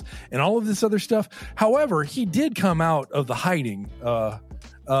emails and all of this other stuff. However, he did come out of the hiding,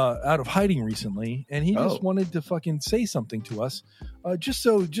 recently, and he just wanted to fucking say something to us, just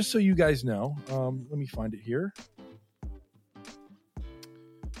so you guys know. Let me find it here.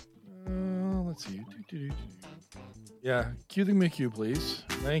 Let's see. Yeah, cue the McHugh, please.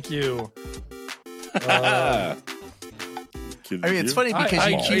 Thank you. I mean, it's funny because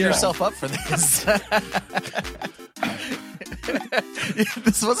you queued yourself up for this.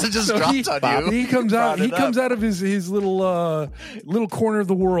 This wasn't just dropped on you. He comes out. He comes out of his little corner of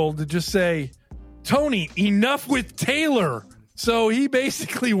the world to just say, "Tony, enough with Taylor." So he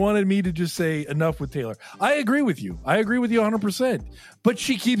basically wanted me to just say enough with Taylor. I agree with you. 100%. But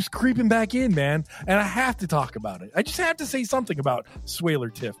she keeps creeping back in, man, and I have to talk about it. I just have to say something about Swaler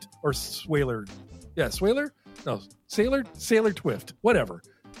Tift or Swaler. Yeah, Swaler? No, Sailor Twift. Whatever.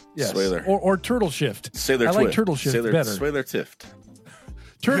 Yes. Swaler. Or Turtle Shift. Sailor I like Twift. Turtle Shift better. Swaler Tift.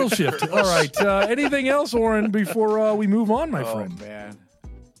 Turtle Shift. All right. Anything else, Oren, before we move on, my friend? Man.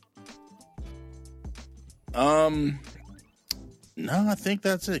 No, I think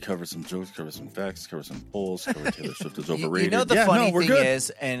that's it. Cover some jokes, cover some facts, cover some polls, cover Taylor Swift is overrated. You know the funny thing good. is,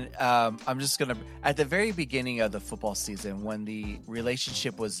 and I'm just gonna at the very beginning of the football season when the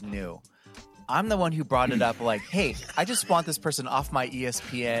relationship was new, I'm the one who brought it up. Like, hey, I just want this person off my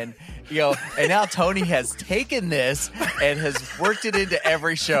ESPN, and now Tony has taken this and has worked it into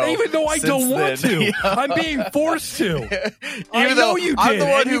every show. Even though I don't want to, I'm being forced to. I know you did. I'm the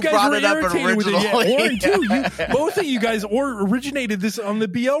one who brought it up originally. Warren too. Both of you guys originated this on the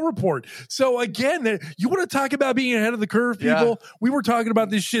BL report. So again, you want to talk about being ahead of the curve, people? Yeah. We were talking about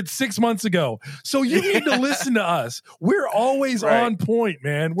this shit 6 months ago. So you need to listen to us. We're always on point,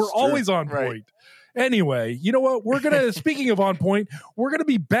 man. We're always on point. Anyway, you know what? We're going to, speaking of on point, we're going to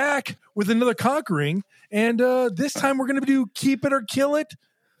be back with another Conquering. And this time we're going to do Keep It or Kill It,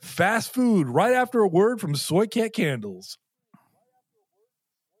 fast food, right after a word from Soy Cat Candles.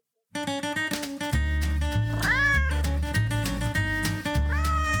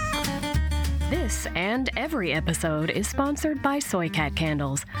 This and every episode is sponsored by Soy Cat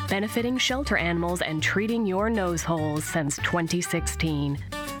Candles, benefiting shelter animals and treating your nose holes since 2016.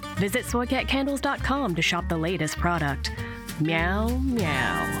 Visit soycatcandles.com to shop the latest product. Meow,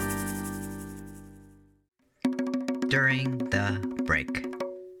 meow. During the break.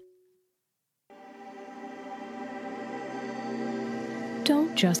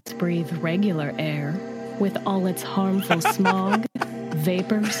 Don't just breathe regular air with all its harmful smog,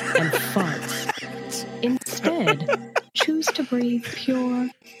 vapors, and farts. Instead, choose to breathe pure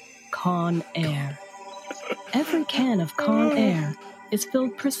KON air. Every can of KON air is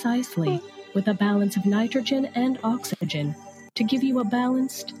filled precisely with a balance of nitrogen and oxygen to give you a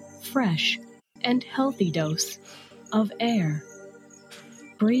balanced, fresh, and healthy dose of air.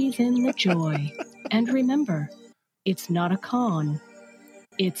 Breathe in the joy, and remember, it's not a con,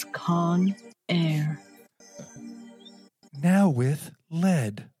 it's KON air. Now with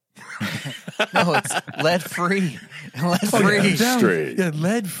lead. No, it's lead-free. Lead-free. Straight. Yeah,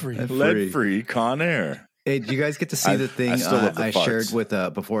 lead-free. Lead-free Con Air. Hey, did you guys get to see the thing I shared with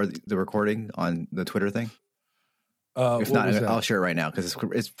before the recording on the Twitter thing? If not, I'll share it right now because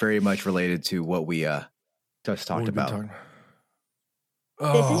it's very much related to what we just talked about.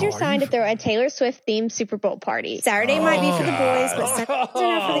 This is your sign to throw a Taylor Swift themed Super Bowl party. Saturday might be for the boys, but Sunday's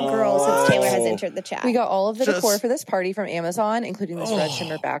enough for the girls since Taylor has entered the chat. We got all of the decor for this party from Amazon, including this red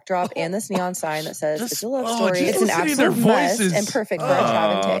shimmer backdrop and this neon sign that says, it's a love story. It's an absolute must and perfect for a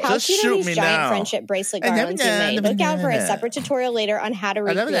Trav and Tay. How cute are these giant friendship bracelet garlands you made? Look out for a separate tutorial later on how to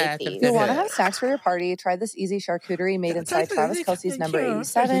recreate these. If you want to have snacks for your party, try this easy charcuterie made inside Travis Kelce's number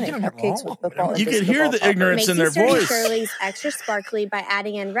 87 and cupcakes with football. You can hear the ignorance in their voice. Shirley's extra sparkly by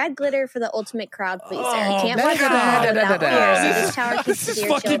adding in red glitter for the ultimate crowd pleaser. Can't watch without tears. This tower keeps the deer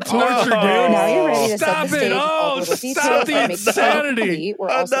fucking torture, dude. Now you're ready to set the stage with Stop all the little details the that make the show insanity. complete. We're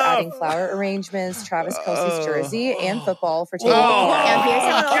also adding flower arrangements, Travis Kelce's jersey, and football for Taylor. Now here's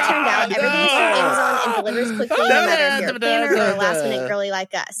how it all turned out. Everything's from Amazon and delivers quickly no matter if you're a planner or a last minute girly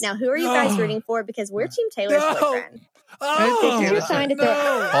like us. Now who are you guys rooting for? Because we're Team Taylor's boyfriend. This is your sign to throw.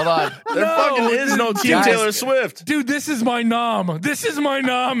 Hold on. There fucking is no Team Taylor Swift. Dude, this is my nom. This is my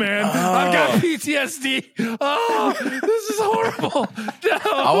nom, man. I've got PTSD. Oh, this is horrible. No.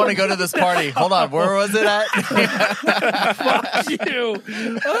 I want to go to this party. Hold on. Where was it at? Fuck you.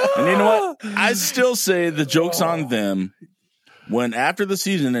 And you know what? I still say the joke's on them when after the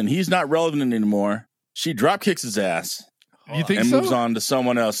season and he's not relevant anymore, she drop kicks his ass. You think and so? moves on to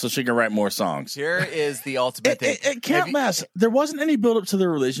someone else so she can write more songs. Here is the ultimate thing. It can't last. There wasn't any build up to their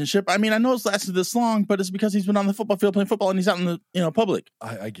relationship. I mean, I know it's lasted this long, but it's because he's been on the football field playing football and he's out in the public.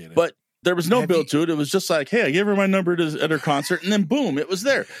 I get it. But there was no build to it. It was just like, hey, I gave her my number at her concert, and then boom, it was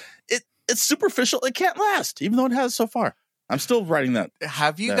there. It's superficial. It can't last, even though it has so far. I'm still writing that.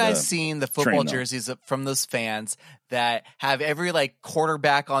 Have you guys seen the football jerseys from those fans that have every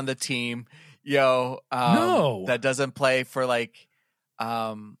quarterback on the team? No, that doesn't play for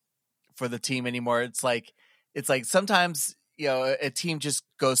for the team anymore. It's like sometimes a team just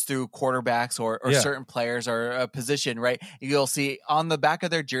goes through quarterbacks or certain players or a position, right? You'll see on the back of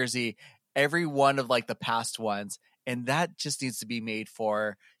their jersey every one of the past ones, and that just needs to be made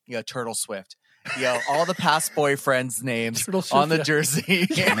for Turtle Swift. All the past boyfriends' names on the jersey.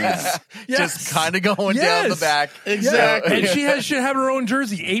 Yes. Just kind of going down the back. Exactly. And she should have her own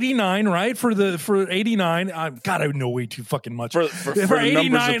jersey. 89, right? For 89. God, I know way too fucking much. For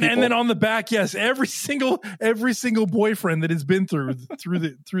 89, and then on the back, yes, every single boyfriend that has been through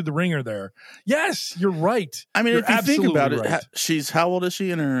the ringer there. Yes, you're right. I mean, you're if you think about right. it, she's how old is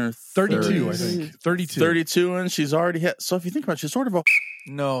she? In her 32, I think. 32, and she's already hit. So if you think about it, she's sort of a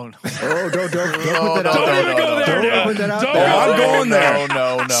No. Oh, don't put that out. Don't even go there. Don't put that out. I'm going there.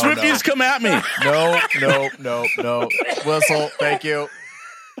 No. Swifties, come at me. No. Whistle. Thank you.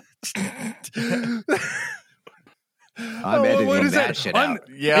 I'm editing that shit out.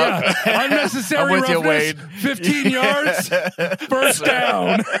 Unnecessary I'm with you, roughness. Wade. 15 yards. First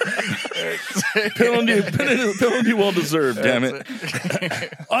down. penalty well deserved. Damn it.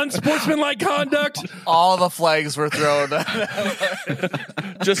 Unsportsmanlike conduct. All the flags were thrown.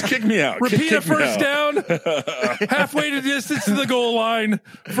 Just kick me out. Repeat a first down. Halfway to distance to the goal line.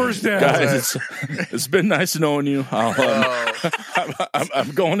 First down. Guys, it's been nice knowing you.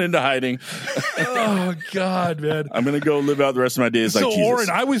 I'm going into hiding. Oh God, man! I'm gonna go live out the rest of my days like Jesus. So, Oren,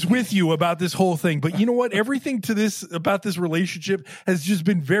 I was with you about this whole thing, but you know what? Everything about this relationship has just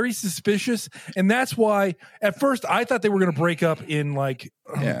been very suspicious, and that's why at first I thought they were going to break up in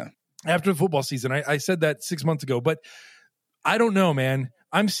after the football season. I said that 6 months ago, but I don't know, man.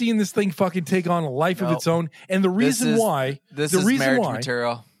 I'm seeing this thing fucking take on a life of its own, and the reason why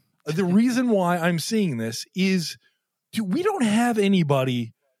material. The reason why I'm seeing this is, we don't have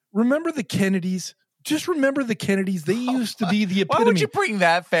anybody. Remember the Kennedys? Just remember the Kennedys. They used to be the epitome. Why would you bring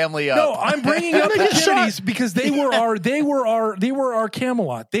that family up? No, I'm bringing up the Kennedys because they were our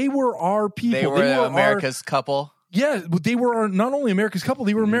Camelot. They were our people. They were America's couple. Yeah, they were not only America's couple,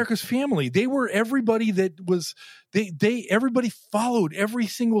 they were America's family. They were everybody that was everybody followed every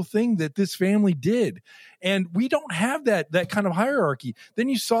single thing that this family did. And we don't have that kind of hierarchy. Then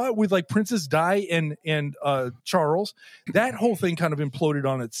you saw it with like Princess Di and Charles. That whole thing kind of imploded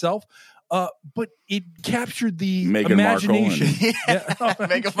on itself. But it captured the Meghan imagination.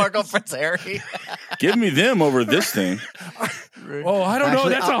 Meghan Markle, Prince Harry. Give me them over this thing. Oh, I don't know.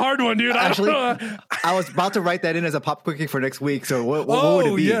 That's a hard one, dude. I was about to write that in as a pop quickie for next week. So what would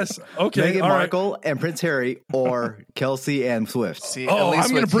it be? Yes. Okay. Meghan Markle and Prince Harry, or Kelsey and Swift? See,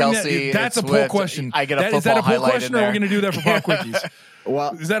 I'm going to bring Kelsey, that. That's a poll question. I get a Is that a poll question, or are we there. going to do that for pop quickies?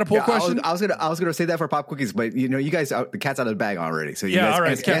 Well, is that a poll question? I was gonna say that for pop quickies, but you guys, the cat's out of the bag already. So you Yeah, guys all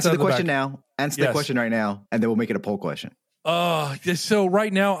right, answer the question now. Answer the question right now, and then we'll make it a poll question. So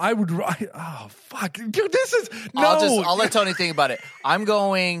right now I would. Oh fuck, dude, this is no. I'll let Tony think about it. I'm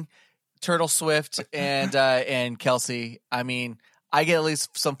going Turtle Swift and Kelsey. I mean, I get at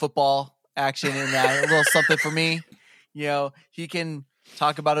least some football action in that. A little something for me. You know, he can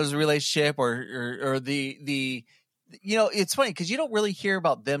talk about his relationship or the. You know, it's funny because you don't really hear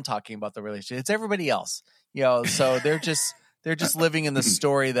about them talking about the relationship. It's everybody else, you know. So they're just living in the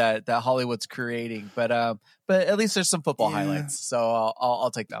story that Hollywood's creating. But at least there's some football highlights. So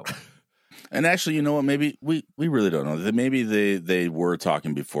I'll take that one. And actually, you know what? Maybe we really don't know. Maybe they were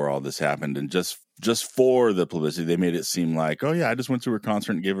talking before all this happened, and just for the publicity, they made it seem like, oh yeah, I just went to her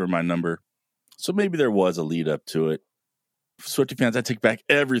concert and gave her my number. So maybe there was a lead up to it. Swiftie fans, I take back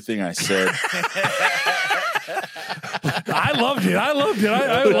everything I said. I loved it. I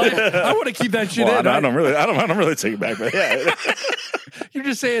want to keep that shit in. I don't really take it back. But yeah. You're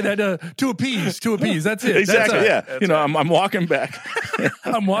just saying that to appease. That's it. Exactly. That's yeah. I'm walking back.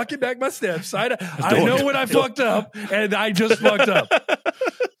 I'm walking back my steps. I know when I fucked up, and I just fucked up.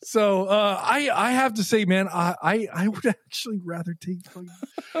 So I have to say, man, I would actually rather take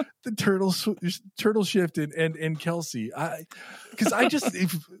the turtle shift and Kelsey. Because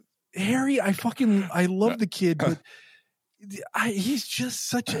Harry, I love the kid, but he's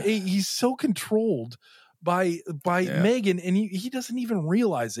just he's so controlled by Meghan, and he doesn't even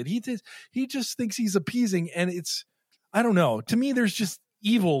realize it. He just thinks he's appeasing, and I don't know. To me, there's just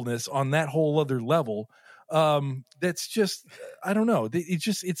evilness on that whole other level. That's just, I don't know.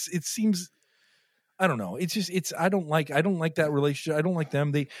 It seems, I don't know. I don't like that relationship. I don't like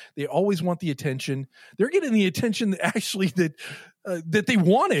them. They always want the attention. They're getting the attention actually that they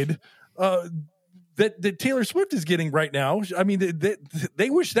wanted, that Taylor Swift is getting right now. I mean, they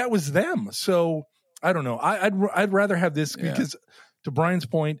wish that was them. So I don't know. I'd rather have this because, to Brian's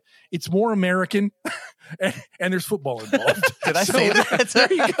point, it's more American, and there's football involved. Did I say that?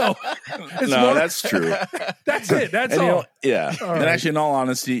 There you go. That's true. That's it. That's all. You know, yeah. All and right. actually, in all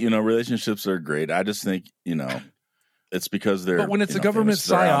honesty, relationships are great. I just think, it's because they're. But when it's a government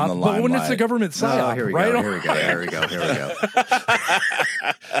psyop, here we right? go.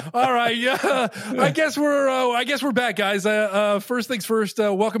 All right, yeah. I guess we're back, guys. First things first.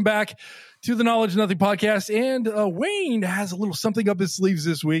 Welcome back to the Knowledge Nothing podcast. And Wayne has a little something up his sleeves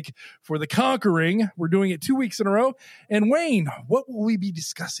this week for the Conquering. We're doing it 2 weeks in a row. And Wayne, what will we be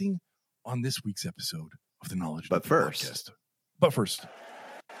discussing on this week's episode of the Knowledge Nothing podcast? But first,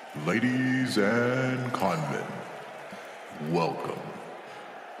 ladies and conmen, welcome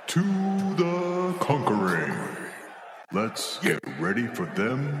to the Conquering. Let's get ready for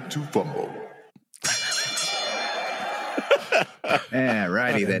them to fumble.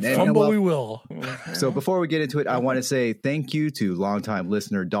 Righty then. Fumble we will. So before we get into it, I want to say thank you to longtime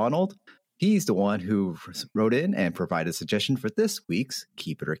listener Donald. He's the one who wrote in and provided a suggestion for this week's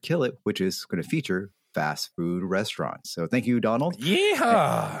Keep It or Kill It, which is going to feature fast food restaurants. So thank you, Donald.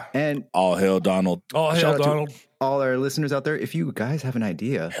 Yeah. And all hail Donald. All hail Donald. All our listeners out there, if you guys have an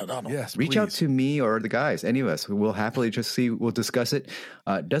idea, yes, reach out to me or the guys, any of us. We'll happily just we'll discuss it.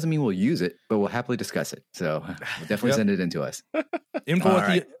 Doesn't mean we'll use it, but we'll happily discuss it. So we'll definitely send it in to us. Info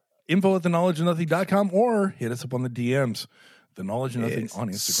at theknowledgeofnothing.com or hit us up on the DMs. The Knowledge of Nothing on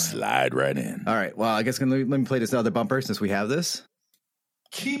Instagram. Slide right in. All right. Well, I guess let me play this other bumper since we have this.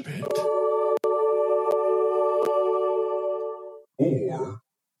 Keep it. Or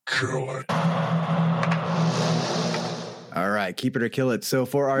kill it. All right. Keep it or kill it. So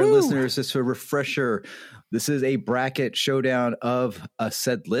for our listeners, just a refresher, this is a bracket showdown of a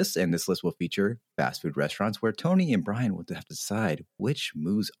said list. And this list will feature fast food restaurants where Tony and Brian will have to decide which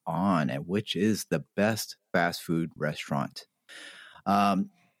moves on and which is the best fast food restaurant.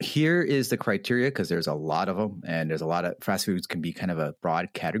 Here is the criteria because there's a lot of them and there's a lot of fast foods can be kind of a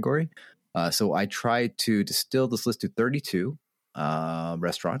broad category. So I tried to distill this list to 32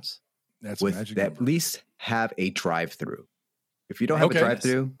 restaurants that at least have a drive-through. If you don't have a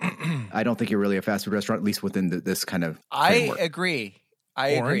drive-through, I don't think you're really a fast food restaurant, at least within this kind of framework. I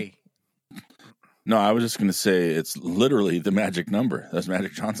agree. No, I was just going to say it's literally the magic number. That's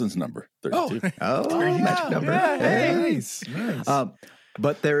Magic Johnson's number, 32. Magic number. Yeah, hey. Nice.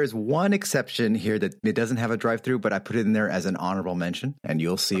 But there is one exception here that it doesn't have a drive-through, but I put it in there as an honorable mention, and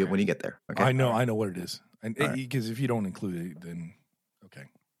you'll see it when you get there. Okay. I know what it is. And because if you don't include it, then okay.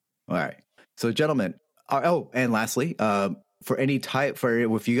 All right. So, gentlemen. And lastly, for any type,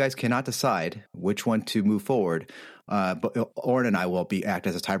 if you guys cannot decide which one to move forward, but Oren and I will act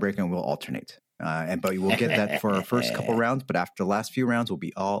as a tiebreaker and we'll alternate. But we'll get that for our first couple rounds. But after the last few rounds, will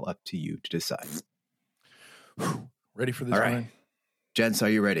be all up to you to decide. Ready for this, all right. Ryan? Gents, are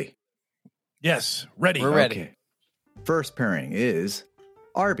you ready? Yes, ready. We're ready. Okay. First pairing is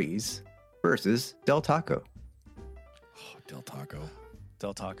Arby's versus Del Taco. Oh, Del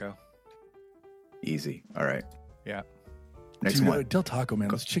Taco. Easy. All right. Yeah. Next Dude, one. Del Taco, man.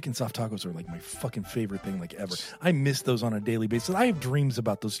 Those chicken soft tacos are like my fucking favorite thing like ever. I miss those on a daily basis. I have dreams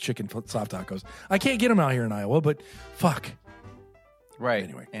about those chicken soft tacos. I can't get them out here in Iowa, but fuck. Right.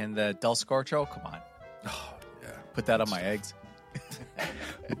 Anyway. And the Del Scorcho, come on. Oh, yeah. Put that on my eggs.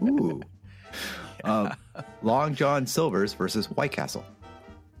 Ooh. Long John Silver's versus White Castle.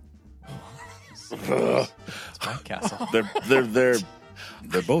 It's White Castle.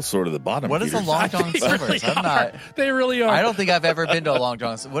 They're both sort of the bottom. What is a Long John Silver's? They really are. I don't think I've ever been to a Long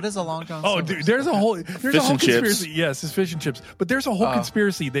John. What is a Long John Silver's? Oh, dude, there's a whole conspiracy. Yes, it's fish and chips. But there's a whole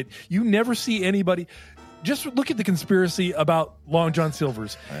conspiracy that you never see anybody. Just look at the conspiracy about Long John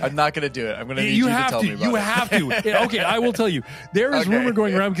Silver's. I'm not going to do it. I'm going to need you to tell me about it. You have to. Okay, I will tell you. There is rumor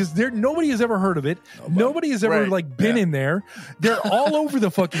going around because nobody has ever heard of it. Nobody has ever been in there. They're all over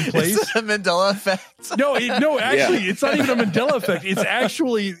the fucking place. Is it a Mandela effect? No, actually, it's not even a Mandela effect. It's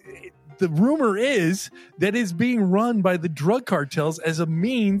actually the rumor is that it's being run by the drug cartels as a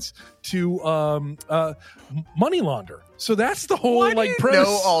means to money launder. So that's the whole premise.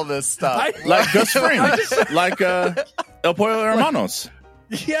 Know all this stuff like Gus Fring, like El Pollo Hermanos.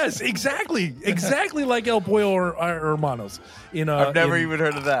 Yes, exactly like El Pollo Hermanos. I've never even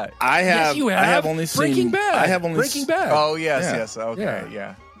heard of that. I have. Yes, you have. I have only seen Breaking Bad. I have only Breaking Bad. Oh yes. Okay,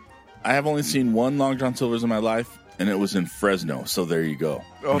 yeah. I have only seen one Long John Silver's in my life, and it was in Fresno. So there you go.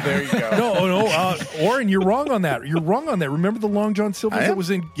 Oh, there you go. No, Oren, you're wrong on that. Remember the Long John Silver's that was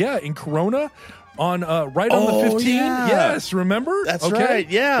in Corona? On right on the 15, yes. Remember? That's right.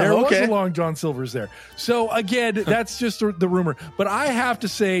 Yeah, there was a Long John Silver's there. So again, that's just the rumor. But I have to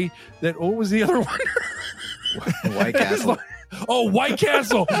say that what was the other one? White Castle. White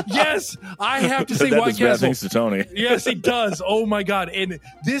Castle. Yes, I have to say that White does bad Castle. things to Tony. Yes, it does. Oh my god! And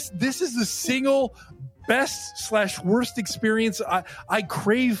this is the single best/worst experience. I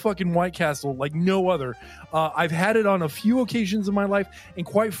crave fucking White Castle like no other. I've had it on a few occasions in my life, and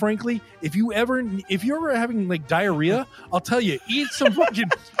quite frankly, if you're ever having like diarrhea, I'll tell you, eat some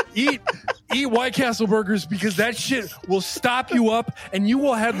fucking eat White Castle burgers because that shit will stop you up, and you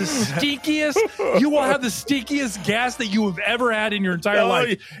will have the stinkiest gas that you have ever had in your entire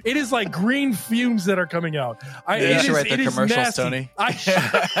life. It is like green fumes that are coming out. You should write the commercials, Tony. I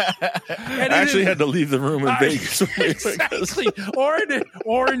actually had to leave the room in Vegas. Exactly.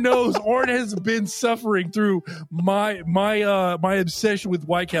 Oren knows. Oren has been suffering through my obsession with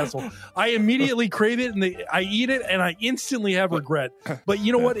White Castle. I immediately crave it, and I eat it, and I instantly have regret. But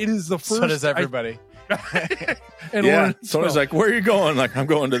you know what? It is the first. So does everybody. And yeah. Tony's like, "Where are you going?" Like, I'm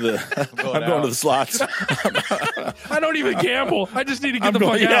going to the going to the slots. I don't even gamble. I just need to get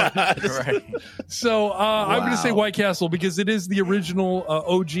fuck out. Right. So I'm going to say White Castle because it is the original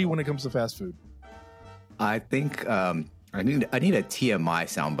OG when it comes to fast food. I think I need a TMI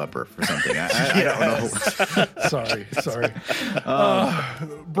sound bumper for something. I don't know. Sorry.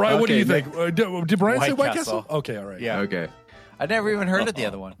 Brian, what do you think? Did Brian say White Castle? Okay, all right. Yeah. Okay. I never even heard of the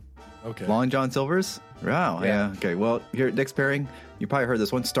other one. Okay. Long John Silver's? Wow. Yeah. Okay. Well, here, next pairing, you probably heard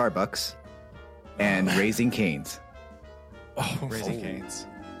this one, Starbucks and Raising Cane's. Raising Cane's.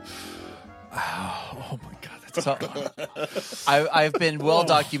 Oh my God. That's I've been well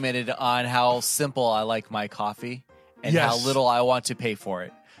documented on how simple I like my coffee and how little I want to pay for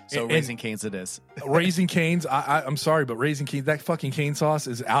it. So Raising Cane's it is. Raising Cane's, I'm sorry, but Raising Cane's, that fucking cane sauce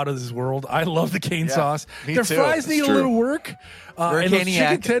is out of this world. I love the cane sauce. Their fries need a little work. And those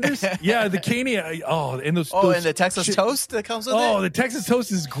chicken tenders. The caniac. Oh, and those. And the Texas toast that comes with it. Oh, the Texas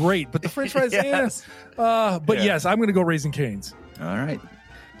toast is great, but the French fries, yes. Yes, I'm going to go Raising Cane's. All right.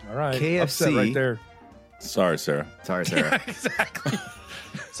 KFC Upset right there. Sorry, Sarah. Exactly.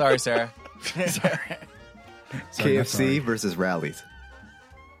 Sorry, Sarah. KFC versus Rally's.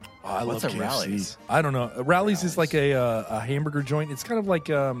 Oh, I love KFC. Rally's? I don't know. Rally's is like a hamburger joint. It's kind of like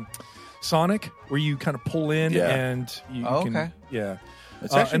Sonic, where you kind of pull in and you can. Okay. Yeah.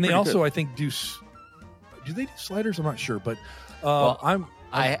 It's actually and they pretty also, good. I think, do they do sliders? I'm not sure, but I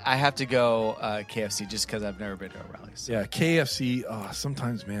have to go KFC just because I've never been to a Rally's. Yeah, KFC.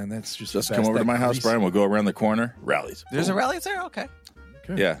 Sometimes, man, that's just the come best. over to my house, Brian. We'll go around the corner. Rally's. There's a Rally's there. Okay.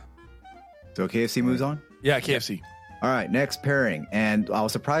 Yeah. So KFC moves on? Yeah, KFC. All right, next pairing. And I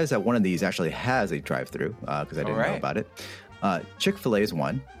was surprised that one of these actually has a drive-through because I didn't know about it. Chick-fil-A is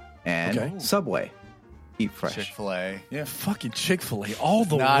one. And Subway. Eat fresh. Chick-fil-A. Yeah, fucking Chick-fil-A all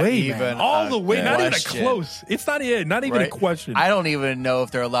the Not way, even man. All the way. Not even a question. close. It's not even a question. I don't even know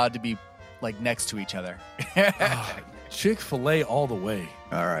if they're allowed to be like next to each other. Chick-fil-A all the way.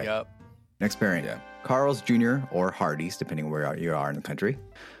 All right. Yep. Next pairing. Yeah. Carl's Jr. or Hardee's, depending where you are in the country.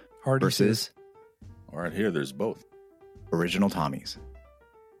 Hardee's versus All right, here, there's both. Original Tommy's.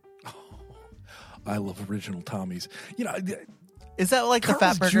 I love Original Tommy's. You know, is that like Carl's the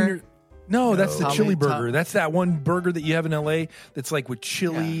fat burger? Jr. No, that's the Tommy- chili burger. That's that one burger that you have in LA that's like with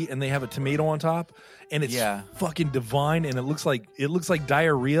chili and they have a tomato on top, and it's fucking divine. And it looks like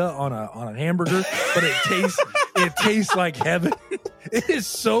diarrhea on a hamburger, but it tastes like heaven. It is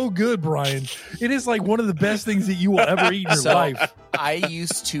so good, Brian. It is like one of the best things that you will ever eat in your life. I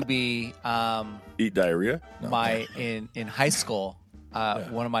used to be eat diarrhea. No. In high school.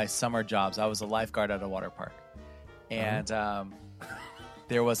 One of my summer jobs, I was a lifeguard at a water park, and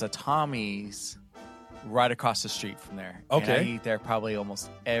there was a Tommy's right across the street from there. Okay, and I eat there probably almost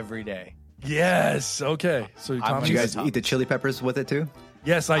every day. Yes. Okay. So Did you guys eat the chili peppers with it too?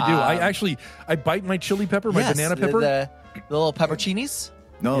 Yes, I do. I bite my chili pepper, my banana pepper, the little pepperoncinis.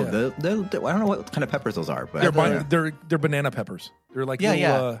 No, I don't know what kind of peppers those are, but they're banana peppers. They're like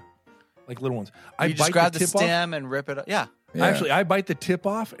little ones. You just grab the stem and rip it up. Yeah. Actually, I bite the tip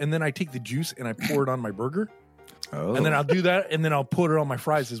off and then I take the juice and I pour it on my burger. Oh. And then I'll do that and then I'll put it on my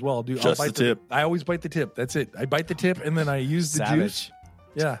fries as well. I'll bite the tip. I always bite the tip. That's it. I bite the tip and then I use the juice.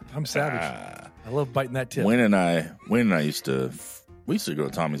 Yeah, I'm savage. I love biting that tip. Wayne and I used to go to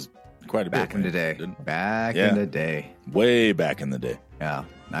Tommy's quite a bit. Back in the day. In the day. Way back in the day. Yeah.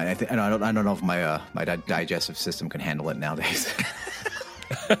 I don't know if my digestive system can handle it nowadays.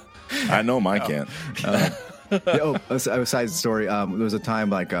 I know mine can't. Besides the story, there was a time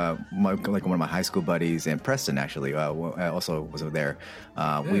like one of my high school buddies and Preston actually also was there.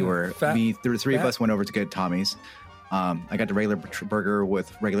 The three of us went over to get Tommy's. I got the regular burger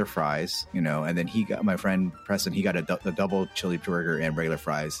with regular fries, and then my friend Preston, he got the double chili burger and regular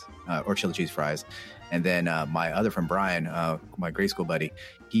fries or chili cheese fries. And then my other friend Brian, my grade school buddy,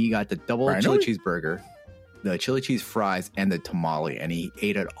 he got the double chili cheeseburger, the chili cheese fries, and the tamale, and he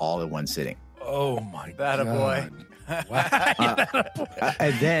ate it all in one sitting. Oh my God! That a boy. Wow.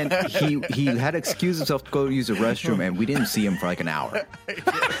 And then he had to excuse himself to go use the restroom, and we didn't see him for like an hour.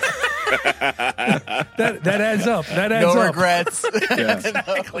 That adds up. That adds up. No regrets.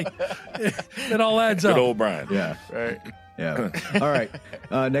 Exactly. It all adds up. Good old Brian. Yeah. Right. Yeah. All right.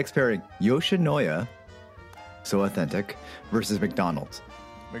 Next pairing: Yoshinoya, so authentic, versus McDonald's.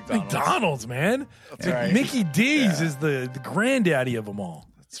 McDonald's, man. That's right. Mickey D's is the granddaddy of them all.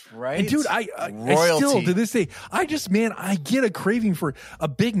 That's right. And dude, I still to this day, I get a craving for a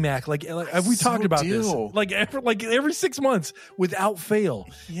Big Mac. Like we talked about this, like every 6 months without fail.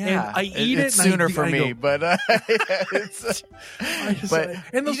 Yeah, and I eat it sooner for me, but and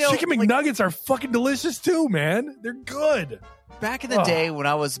those chicken McNuggets are fucking delicious too, man. They're good. Back in the day when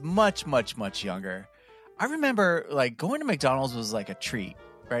I was much, much, much younger, I remember like going to McDonald's was like a treat,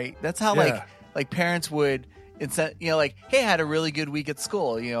 right? That's how like parents would instead, like, hey, I had a really good week at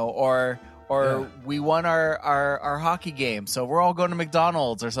school, or we won our hockey game, so we're all going to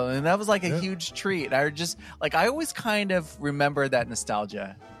McDonald's or something. And that was like a huge treat. I just I always kind of remember that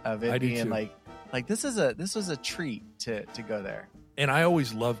nostalgia of it being like this was a treat to go there. And I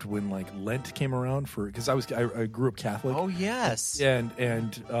always loved when like Lent came around because I grew up Catholic. Oh yes. And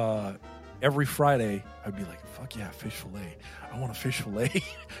every Friday I'd be like, fuck yeah, fish fillet. I want a fish fillet.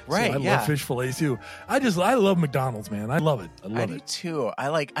 Right. I love fish fillet too. I love McDonald's, man. I love it. I do too.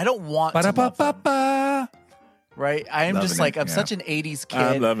 I don't want to love them. Right. I am just like, I'm such an 80s kid.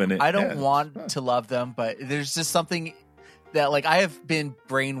 I'm loving it. I don't want to love them, but there's just something that like I have been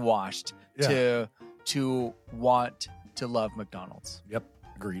brainwashed to want to love McDonald's. Yep.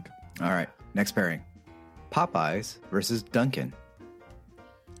 Agreed. All right. Next pairing. Popeyes versus Dunkin'.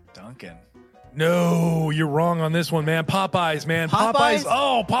 Dunkin'. No, you're wrong on this one, man. Popeyes, man. Popeyes.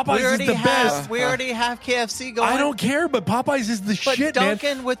 Oh, Popeyes is the best. We already have KFC going. I don't care, but Popeyes is the shit,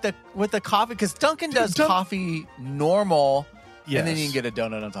 Dunkin' man. with the coffee, because Dunkin' does coffee normal, and then you can get a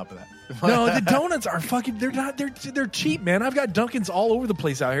donut on top of that. No, the donuts are fucking. They're cheap, man. I've got Dunkin's all over the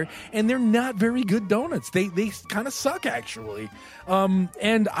place out here, and they're not very good donuts. They kind of suck, actually.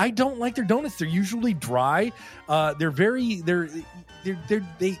 And I don't like their donuts. They're usually dry. They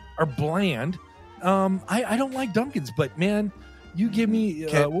are bland. I don't like Dunkin's, but man, you give me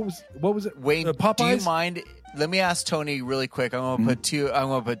what was it? Wait, Popeyes? do you mind? Let me ask Tony really quick. I'm going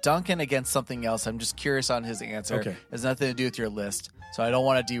to put Dunkin' against something else. I'm just curious on his answer. Okay. It has nothing to do with your list, so I don't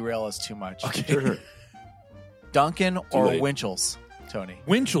want to derail us too much. Okay. Sure. Dunkin' or Winchell's, Tony?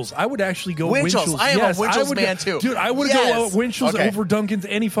 Winchell's. I would actually go Winchell's. I am a Winchell's man too. Dude, I would go Winchell's over Dunkin's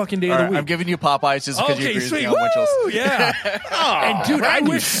any fucking day of the week. I'm giving you Popeyes just because you agree with me on Winchell's. Yeah. And dude, I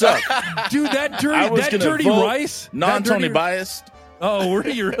wish dude, that dirty rice. Non-Tony biased. Oh, were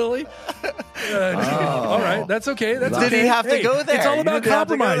you really? All right, that's okay. That's Did okay. he have to go there? It's all about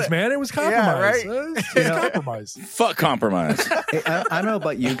compromise, man. It was compromise. Yeah, right? It's compromise. Fuck compromise. Hey, I don't know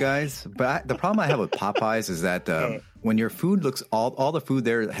about you guys, but the problem I have with Popeyes is that when your food looks all the food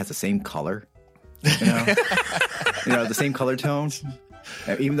there has the same color, the same color tone.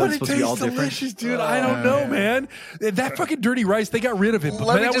 Even though it's supposed to be all different, dude. I don't know, man. That fucking dirty rice, they got rid of it. But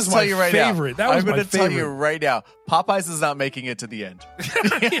Let me just tell you right now. I'm going to tell you right now. Popeyes is not making it to the end.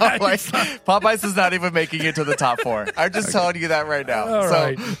 Popeyes is not even making it to the top 4. I'm just telling you that right now. All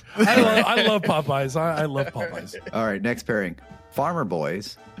right. I love Popeyes. I love Popeyes. All right, next pairing: Farmer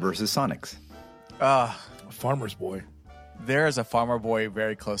Boys versus Sonics. Farmer's Boy. There is a Farmer Boy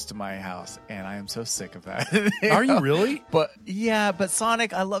very close to my house, and I am so sick of that. Are you really? But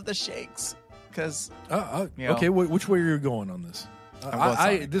Sonic, I love the shakes because. Okay, which way are you going on this?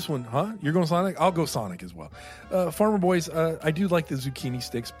 This one, huh? You're going Sonic? I'll go Sonic as well. Farmer Boys, I do like the zucchini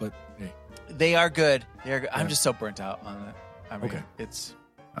sticks, but hey, they are good. They're good. I'm just so burnt out on it. I mean, it's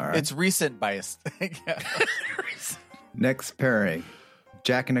it's recent bias. Next pairing: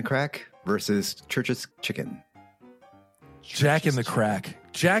 Jack in the Crack versus Church's Chicken. Jack in the Crack.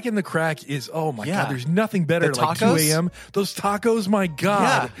 Jack in the Crack is, oh my God, there's nothing better like 2 a.m. Those tacos, my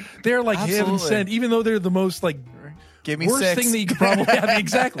God. Yeah, they're like heaven sent, even though they're the most like Give me worst 6. thing that you could probably have.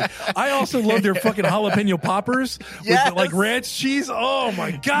 Exactly. I also love their fucking jalapeno poppers with like ranch cheese. Oh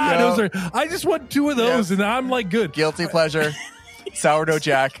my God. Those are, I just want 2 of those and I'm like good. Guilty pleasure. Sourdough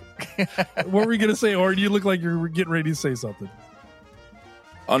Jack. What were you going to say, Or you look like you're getting ready to say something.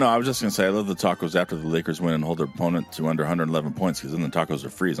 Oh, no, I was just going to say I love the tacos after the Lakers win and hold their opponent to under 111 points because then the tacos are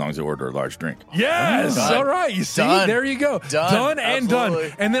free as long as they order a large drink. Yes. All right. You see? Done. There you go. Done and Absolutely.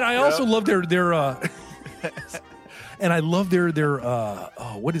 done. And then I also love their and I love their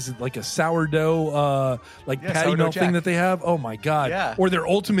what is it, like a sourdough patty melt thing that they have. Oh my God. Yeah. Or their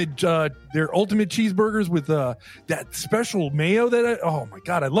ultimate cheeseburgers with that special mayo oh my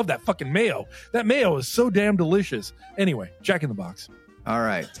God, I love that fucking mayo. That mayo is so damn delicious. Anyway, Jack in the Box. All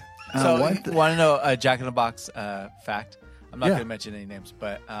right. So want to know a Jack in the Box fact? I'm not going to mention any names,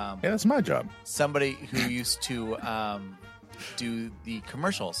 but that's my job. Somebody who used to do the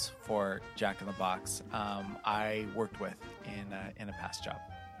commercials for Jack in the Box, I worked with in a past job.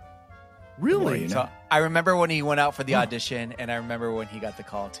 Really? So I remember when he went out for the audition, and I remember when he got the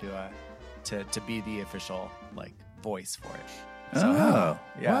call to be the official voice for it. Oh,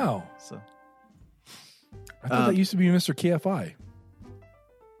 yeah. Wow. So I thought that used to be Mr. KFI.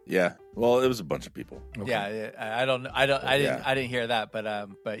 Yeah. Well, it was a bunch of people. Okay. yeah, I didn't hear that,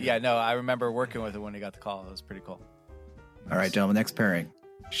 but yeah, no, I remember working with it when he got the call. It was pretty cool. All right, gentlemen. Next pairing: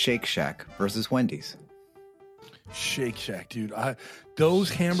 Shake Shack versus Wendy's. Shake Shack, dude. Those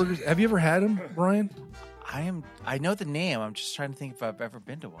hamburgers. Have you ever had them, Brian? I know the name. I'm just trying to think if I've ever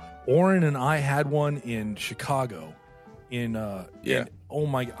been to one. Oren and I had one in Chicago. Oh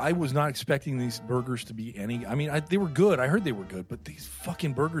my! I was not expecting these burgers to be any. I mean, they were good. I heard they were good, but these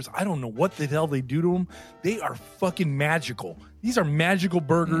fucking burgers, I don't know what the hell they do to them. They are fucking magical. These are magical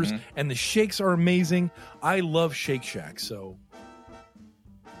burgers, and the shakes are amazing. I love Shake Shack. So,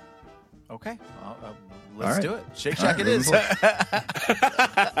 okay, let's right. do it. Shake Shack it is.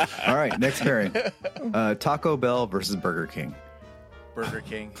 All right, next pairing: Taco Bell versus Burger King. Burger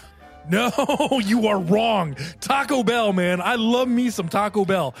King. no, you are wrong. Taco Bell, man. I love me some Taco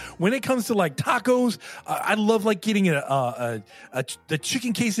Bell. When it comes to like tacos, I love like getting the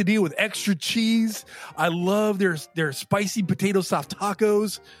chicken quesadilla with extra cheese. I love their spicy potato soft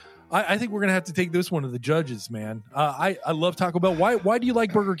tacos. I think we're gonna have to take this one to the judges, man. I love Taco Bell. Why do you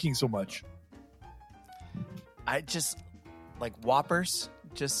like Burger King so much? I just like Whoppers.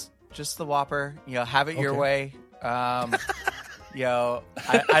 Just the Whopper. You know, have it your way. I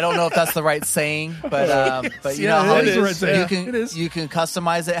don't know if that's the right saying, but you know how you can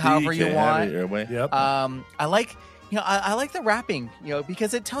customize it however you want. Have it your way. Yep. I like the wrapping,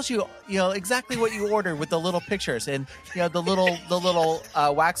 because it tells you, exactly what you ordered with the little pictures and the little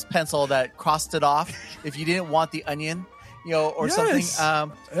wax pencil that crossed it off if you didn't want the onion, or something.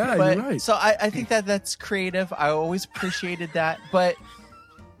 You're right. So I think that's creative. I always appreciated that, but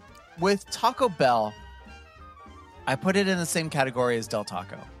with Taco Bell, I put it in the same category as Del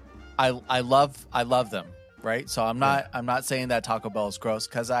Taco. I love them, right? So I'm not saying that Taco Bell is gross,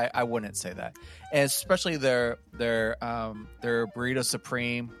 because I wouldn't say that. And especially their burrito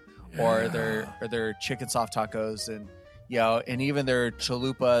supreme or their chicken soft tacos, and and even their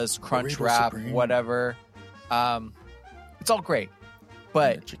chalupas, crunch Burrito wrap, Supreme. whatever. It's all great,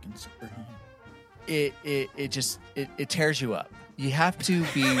 but Chicken supreme. it tears you up. You have to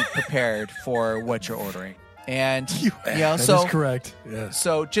be prepared for what you're ordering. And that so is correct. Yes.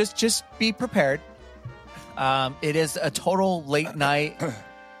 So just be prepared. It is a total late night,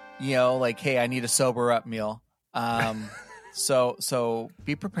 like, hey, I need a sober up meal. So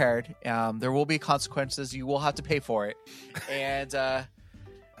be prepared. There will be consequences. You will have to pay for it. And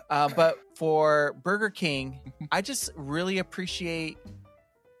but for Burger King, I just really appreciate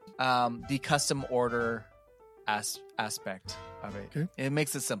the custom order aspect of it. Okay. It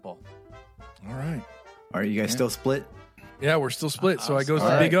makes it simple. All right. All right, you guys still split? Yeah, we're still split. So I goes to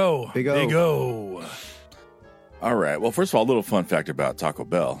right. Big O. Big O. Big O. All right. Well, first of all, a little fun fact about Taco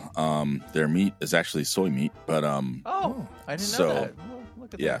Bell. Their meat is actually soy meat, but I didn't know that. Well,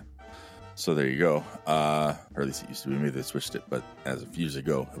 look at that. So there you go. Or at least it used to be. Maybe they switched it, but as of years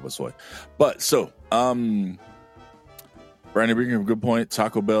ago, it was soy. But so, Brian, you bring up a good point.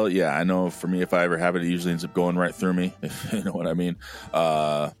 Taco Bell, yeah, I know for me, if I ever have it, it usually ends up going right through me, if you know what I mean.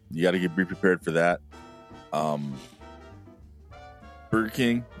 You got to be prepared for that. Burger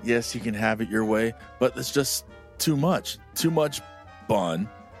King, yes, you can have it your way, but it's just too much bun,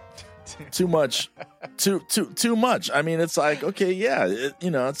 too much. I mean, it's like, okay, yeah,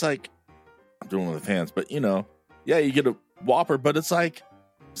 it's like, I'm doing it with the hands, but yeah, you get a Whopper, but it's like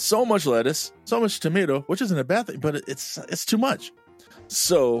so much lettuce, so much tomato, which isn't a bad thing, but it's too much.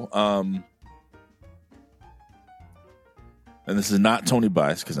 So, and this is not Tony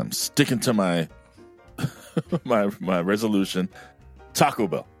bias, because I'm sticking to my my resolution. Taco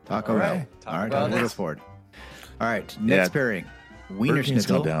Bell. Taco Bell. All right, Taco Bell forward. All right, next pairing. Wiener Burger King's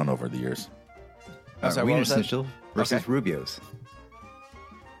Schnitzel. gone down over the years. Sorry, Wiener what was that? Schnitzel versus Okay. Rubio's.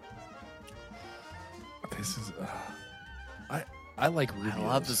 This is. I like Rubio's. I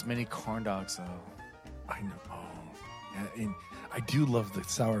love this mini corn dogs, though. I know. Oh, yeah, and I do love the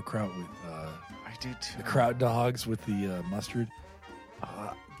sauerkraut with. I do too. The kraut dogs with the mustard.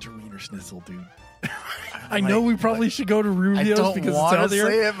 Der Wiener Schnitzel, dude. I know we probably should go to Rubio's I don't because it's want out to there.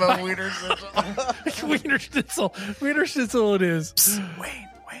 say it, but Wiener Schnitzel. Wiener Schnitzel. Wiener Schnitzel it is. Psst, wait.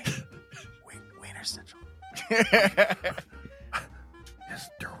 Wiener Schnitzel. Yes,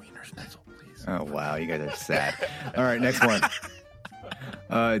 Der Wiener Schnitzel, please. Oh, wow, you guys are sad. All right, next one.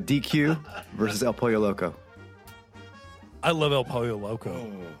 DQ versus El Pollo Loco. I love El Pollo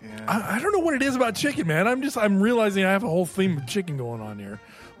Loco. Yeah. I don't know what it is about chicken, man. I'm realizing I have a whole theme of chicken going on here.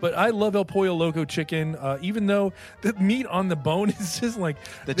 But I love El Pollo Loco chicken, even though the meat on the bone is just like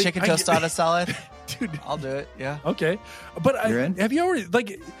the chicken tostada salad. Dude, I'll do it. Yeah. Okay, but have you already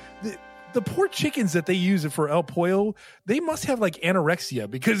like the poor chickens that they use for El Pollo? They must have like anorexia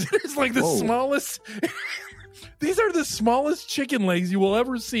because it's like the smallest. These are the smallest chicken legs you will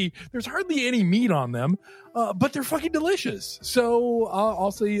ever see. There's hardly any meat on them, but they're fucking delicious. So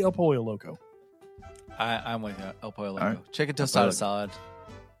I'll say El Pollo Loco. I'm with you. El Pollo Loco. Right. Chicken tostada salad.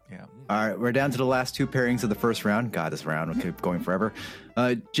 Yeah. All right, we're down to the last 2 pairings of the first round. God, this round will keep going forever.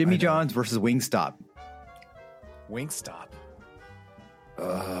 Jimmy John's versus Wingstop. Wingstop.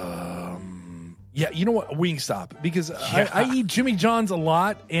 Yeah, you know what? Wingstop, because I eat Jimmy John's a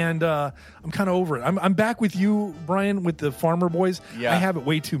lot, and I'm kind of over it. I'm back with you, Brian, with the Farmer Boys. Yeah. I have it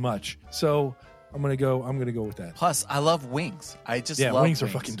way too much, so I'm gonna go with that. Plus, I love wings. I just love wings are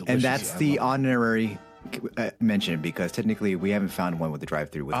fucking delicious. And that's the honorary mention because technically we haven't found one with the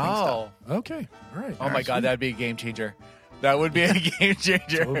drive-through with Wingstop. Okay, all right. Oh my God, that'd be a game changer. That would be a game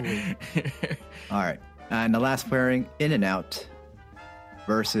changer. Totally. All right, and the last pairing, In-N-Out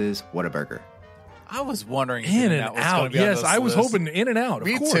versus Whataburger. I was wondering. In-N-Out. Yes, I was hoping In-N-Out.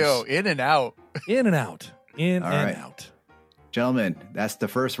 Me too. In-N-Out. In-N-Out. In All and right. out. Gentlemen, that's the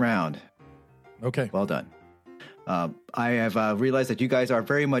first round. Okay. Well done. I have realized that you guys are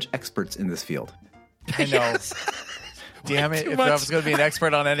very much experts in this field. I know. Damn it! If I was going to be an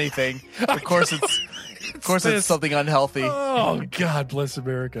expert on anything, of course it's something unhealthy. Oh God, bless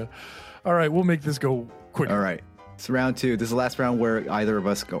America! All right, we'll make this go quicker. All right, it's round 2. This is the last round where either of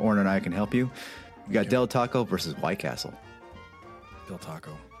us, Orrin and I, can help you. You got Del Taco versus White Castle. Del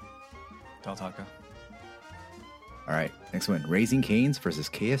Taco. Del Taco. All right, next one: Raising Cane's versus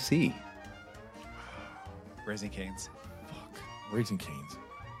KFC. Raising Cane's. Fuck. Raising Cane's.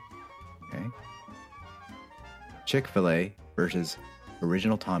 Okay. Chick-fil-A versus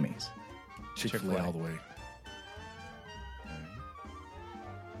Original Tommy's. Chick-fil-A all the way.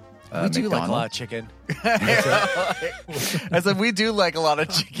 We do like a lot of chicken. I said we do like a lot of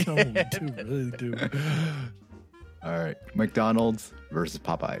chicken. We really do. All right. McDonald's versus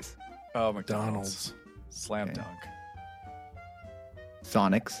Popeyes. Oh, McDonald's. Slam dunk.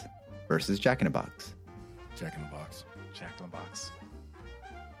 Sonic's versus Jack in the Box. Jack in the Box. Jack in the Box.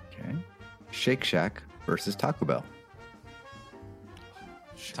 Okay. Shake Shack versus Taco Bell.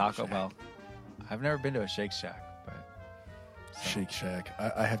 Taco Bell. I've never been to a Shake Shack, but Shake Shack.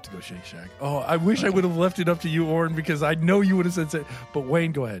 I have to go Shake Shack. Oh, I wish I would have left it up to you, Orrin, because I know you would have said so. But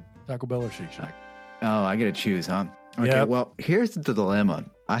Wayne, go ahead. Taco Bell or Shake Shack? Oh, I got to choose, huh? Okay, Yep. Well, here's the dilemma.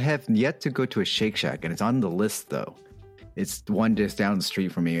 I have yet to go to a Shake Shack, and it's on the list, though. It's the one just down the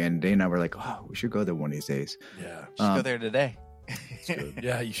street from me, and Dana and I were like, oh, we should go there one of these days. Yeah. should go there today.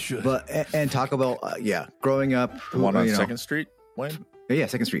 Yeah, you should. But and Taco Bell, yeah. Growing up, One on 2nd Street, Wayne? Yeah,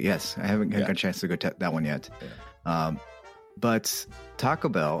 2nd Street. Yes, I haven't got a chance to go to that one yet. Yeah. But Taco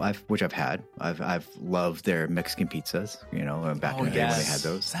Bell, which I've had, I've loved their Mexican pizzas. You know, back in the day when they had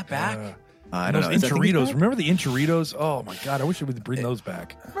those. Is that back? I don't know. Those Enchiritos. Remember the Enchiritos? Oh my God, I wish I would bring those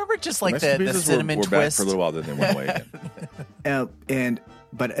back. Remember just like the cinnamon were twist? back for a little while, then they went away.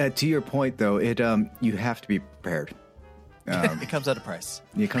 But to your point, though, you have to be prepared. It comes at a price.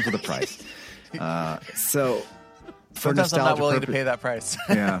 It comes with a price. So for sometimes I'm not willing to purpose, pay that price.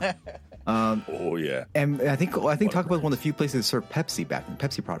 Yeah. Oh yeah. And I think Taco Bell is one of the few places that served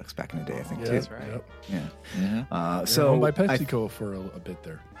Pepsi products back in the day. I think too. That's right. Yep. Yeah. Mm-hmm. So owned by PepsiCo for a bit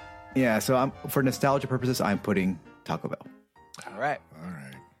there. Yeah. So for nostalgia purposes, I'm putting Taco Bell. All right.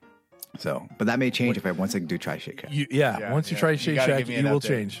 So, but that may change once I do try Shake Shack. Once you try Shake Shack, you will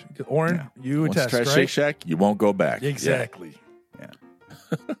change. Orrin, you Once attest, you try right? Shake Shack, you won't go back. Exactly.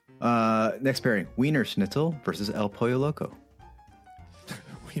 Yeah. Next pairing: Wiener Schnitzel versus El Pollo Loco.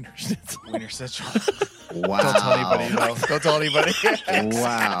 Wiener Schnitzel. Wiener Schnitzel. Wow. Don't tell anybody. No. Don't tell anybody.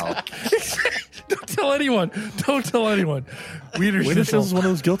 Wow. Don't tell anyone. Don't tell anyone. Wiener Schnitzel is one of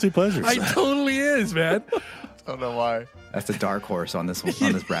those guilty pleasures. It totally is, man. Don't know why. That's a dark horse on this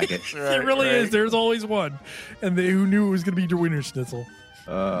bracket. It really is. There's always one. And who knew it was going to be your Wiener Schnitzel?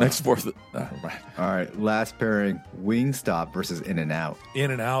 Next fourth. All right. Last pairing: Wingstop versus In-N-Out.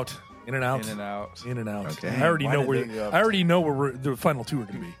 In-N-Out. In-N-Out. In-N-Out. In-N-Out. Okay. I already know where the final two are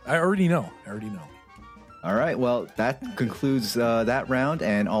going to be. I already know. All right. Well, that concludes that round,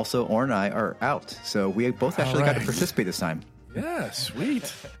 and also Orrin and I are out. So we both actually got to participate this time. Yeah,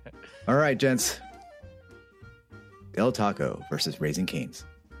 sweet. All right, gents. Del Taco versus Raising Cane's.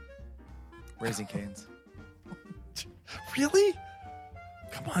 Raising Cane's. Really?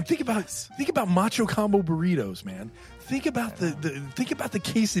 Come on, think about macho combo burritos, man. Think about the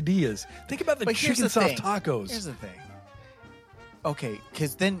quesadillas. Think about the chicken soft tacos. Here's the thing. Okay,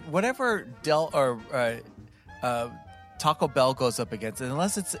 because then whatever Taco Bell goes up against,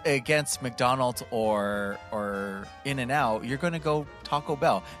 unless it's against McDonald's or In-N-Out, you're going to go Taco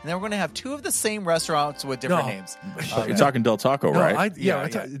Bell, and then we're going to have two of the same restaurants with different names. You're talking Del Taco, right? Del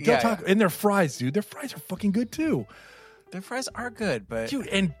Taco, and their fries, dude. Their fries are fucking good too. Their fries are good, but dude,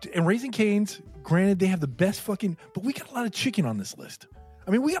 and Raising Cane's, granted, they have the best fucking, but we got a lot of chicken on this list.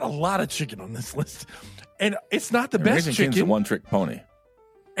 I mean, we got a lot of chicken on this list, and it's not the best Raising chicken. Cane's a one-trick pony,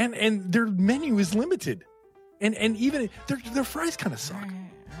 and their menu is limited, and even their fries kind of suck.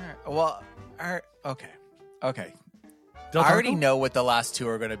 Well, okay. Del I already Taco? know what the last two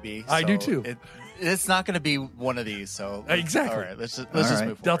are going to be. I do so too. It's not going to be one of these. So exactly. All right, let's just move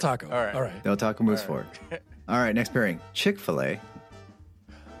forward. Del Taco. All right. Del Taco moves forward. All right, next pairing: Chick-fil-A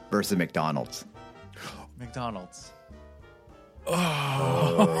versus McDonald's. McDonald's.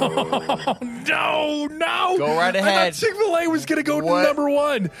 Oh no! Go right ahead. I thought Chick-fil-A was going to go to number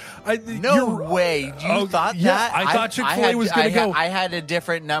one. No way. You thought that? I thought Chick-fil-A was going to go. I had a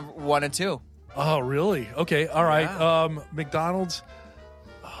different number 1 and 2. Oh, really? Okay. All right. Yeah. McDonald's.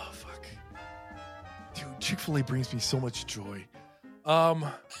 Oh, fuck. Dude, Chick-fil-A brings me so much joy.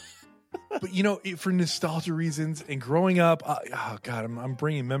 But you know, for nostalgia reasons and growing up, oh god, I'm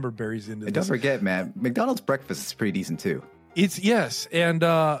bringing member berries into And this. don't forget, man, McDonald's breakfast is pretty decent too. It's yes, and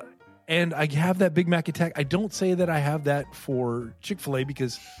I have that Big Mac attack. I don't say that I have that for Chick-fil-A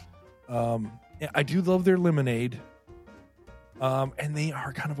because I do love their lemonade, and they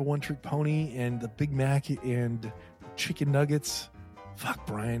are kind of a one-trick pony. And the Big Mac and chicken nuggets, fuck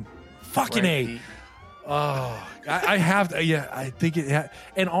Brian, fucking A. Oh, I have to, I think it,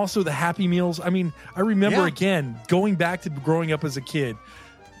 and also the Happy Meals. I mean, I remember again going back to growing up as a kid.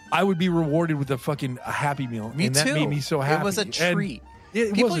 I would be rewarded with a Happy Meal. Me and too. That made me so happy. It was a treat.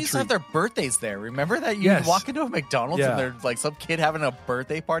 People used to have their birthdays there. Remember that? You walk into a McDonald's and there's like some kid having a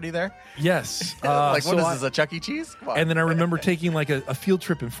birthday party there? Yes. What is this, a Chuck E. Cheese? Come on. And then I remember taking like a field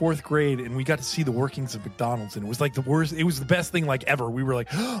trip in 4th grade, and we got to see the workings of McDonald's, and it was like the worst. It was the best thing like ever. We were like,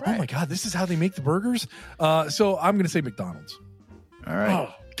 oh my God, this is how they make the burgers? So I'm going to say McDonald's. All right.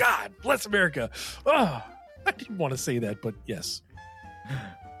 Oh, God, bless America. Oh, I didn't want to say that, but yes.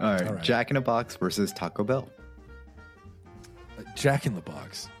 All right. Jack in the Box versus Taco Bell. Jack in the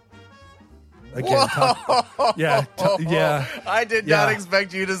Box. Again, yeah. I did not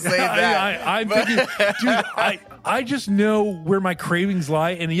expect you to say that. I'm thinking, dude, I just know where my cravings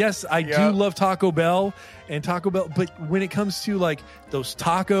lie. And yes, I do love Taco Bell, but when it comes to like those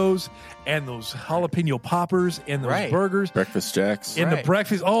tacos and those jalapeno poppers and those burgers, Breakfast Jacks, and the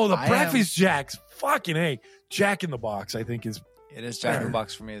breakfast, breakfast Jacks, fucking A. Jack in the Box, I think It is Jack in the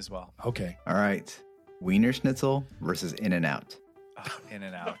Box for me as well. Okay. All right. Wiener Schnitzel versus In-N-Out.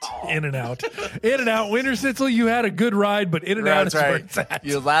 In-N-Out. In-N-Out. In-N-Out. Wiener Schnitzel, you had a good ride, but In-N-Out is where it's at.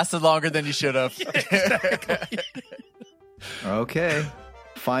 You lasted longer than you should have. Exactly. Okay.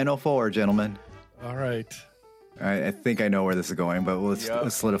 Final 4, gentlemen. All right. I think I know where this is going, but let's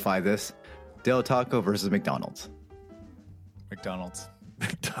solidify this. Del Taco versus McDonald's. McDonald's.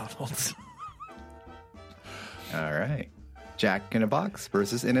 All right. Jack in a Box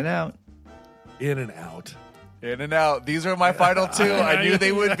versus In-N-Out. In-N-Out. In-N-Out. These are my final 2. I knew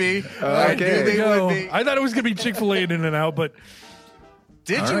they would be. I thought it was going to be Chick-fil-A and In-N-Out, but...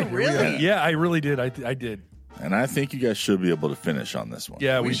 Did you really? Yeah, I really did. I did. And I think you guys should be able to finish on this one.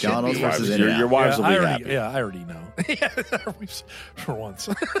 Yeah, we McDonald's should be. versus In-N-Out. Your wives will be happy. Yeah, I already know. For once.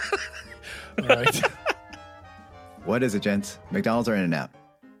 All right. What is it, gents? McDonald's or In-N-Out?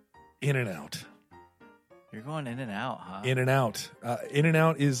 In-N-Out. You're going In-N-Out, huh? In-N-Out.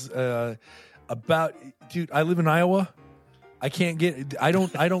 In-N-Out is about, dude, I live in Iowa. I can't get, I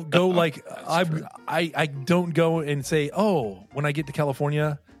don't go like, I don't go and say, oh, when I get to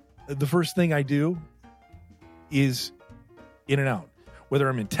California, the first thing I do is In-N-Out. Whether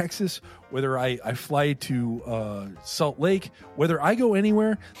I'm in Texas, whether I fly to Salt Lake, whether I go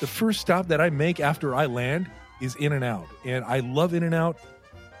anywhere, the first stop that I make after I land is In-N-Out. And I love In-N-Out.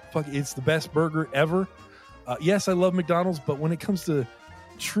 Fuck, it's the best burger ever. Yes, I love McDonald's, but when it comes to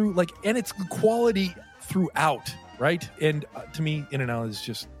true, like, and it's quality throughout, right? And to me, In-N-Out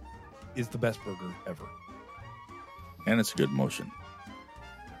is the best burger ever. And it's a good motion.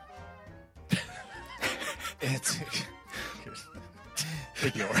 It's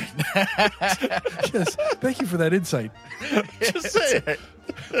thank you, yes, thank you for that insight. Just say it.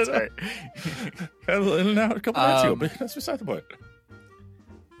 That's right. In-N-Out a couple nights ago, but that's beside the point.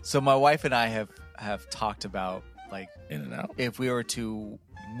 So my wife and I have talked about like In and Out. if we were to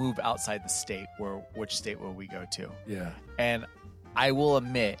move outside the state, which state will we go to? Yeah. And I will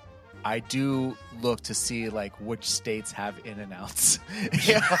admit, I do look to see like which states have In-N-Outs.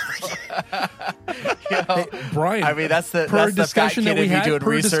 Hey, Brian, I mean that's the discussion fat kid that we in me had. doing Per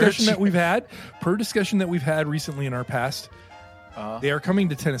research. discussion that we've had recently in our past, they are coming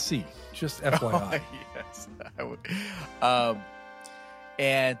to Tennessee. Just FYI. Yes, I would.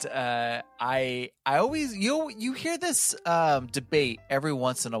 And I always you hear this debate every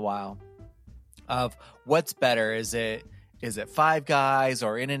once in a while of what's better. Is it Five Guys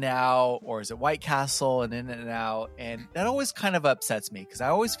or In-N-Out, or is it White Castle and In-N-Out? And that always kind of upsets me because I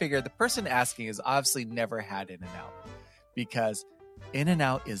always figure the person asking has obviously never had In-N-Out, because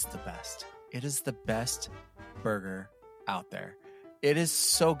In-N-Out is the best. It is the best burger out there. It is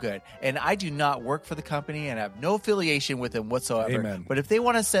so good. And I do not work for the company and have no affiliation with them whatsoever. Amen. But if they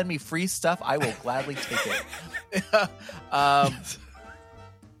want to send me free stuff, I will gladly take it.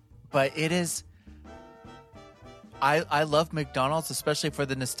 But it is... I love McDonald's, especially for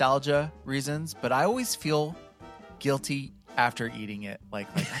the nostalgia reasons, but I always feel guilty after eating it. Like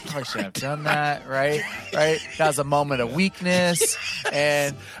I probably shouldn't have done that, right? Right? That was a moment of weakness.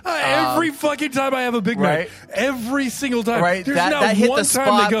 And every fucking time I have a Big Mac, every single time, right? There's That not hit one the time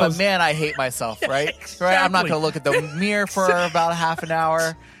spot, that goes, but man, I hate myself, right? Exactly. Right? I'm not going to look at the mirror for about half an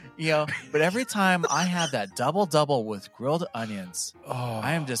hour. But every time I have that double with grilled onions,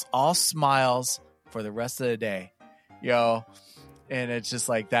 I am just all smiles for the rest of the day. And it's just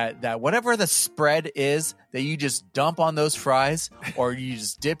like that whatever the spread is that you just dump on those fries or you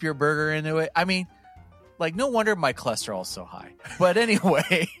just dip your burger into it. I mean, like, no wonder my cholesterol is so high. But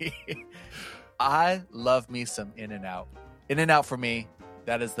anyway, I love me some In-N-Out. In-N-Out for me,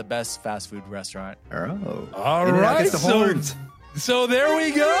 that is the best fast food restaurant. Oh. All In-N-Out right. gets the horns. So there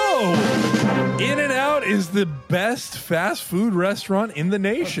we go. In-N-Out is the best fast food restaurant in the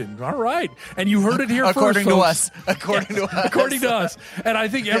nation. All right. And you heard it here According first, to us. According to us. And I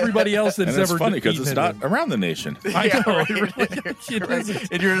think everybody else that's And it's ever funny because eaten it's it not would. around the nation. I know. Right. It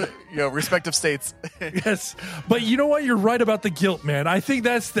isn't. In your respective states. Yes. But you know what? You're right about the guilt, man. I think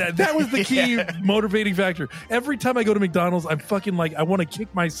that was the key motivating factor. Every time I go to McDonald's, I'm fucking like, I want to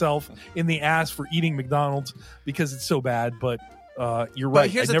kick myself in the ass for eating McDonald's because it's so bad. But you're right. But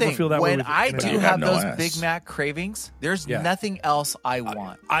here's I the never thing. feel that way when with I In-N-Out. do have those Big Mac cravings, there's nothing else I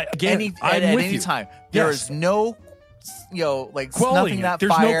want. At any time. There is no, like quelling snuffing it. that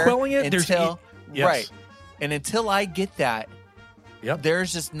There's fire no quelling it. until Yes. right. And until I get that,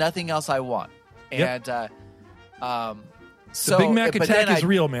 there's just nothing else I want. And the so Big Mac but attack then is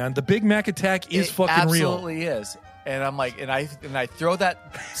real, man. The Big Mac attack is fucking real. Absolutely is. And I'm like, and I throw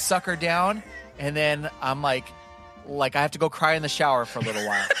that sucker down, and then I'm like I have to go cry in the shower for a little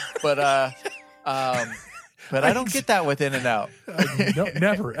while. But I don't get that with In-N-Out. No,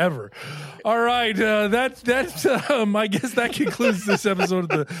 never, ever. All right, that's I guess that concludes this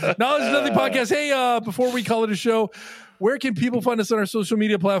episode of the Knowledge of Nothing podcast. Hey, before we call it a show, where can people find us on our social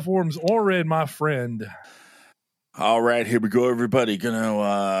media platforms? Oren, my friend. All right, here we go, everybody.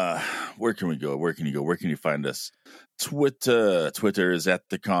 Where can we go? Where can you go? Where can you find us? Twitter is at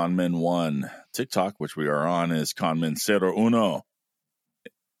the KONmen1. TikTok, which we are on, is KONmen01.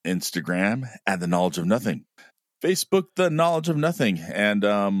 Instagram at the Knowledge of Nothing. Facebook, the Knowledge of Nothing.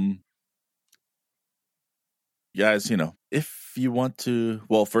 And guys, if you want to,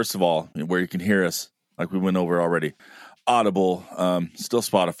 well, first of all, where you can hear us, like we went over already. Audible, still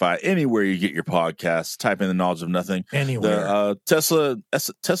Spotify, anywhere you get your podcasts, type in the Knowledge of Nothing. Anywhere. The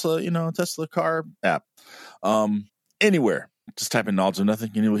Tesla car app. Anywhere. Just type in Knowledge of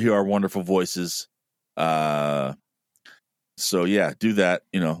Nothing and you'll hear our wonderful voices. So yeah, do that.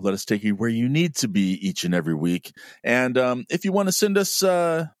 Let us take you where you need to be each and every week. And if you want to send us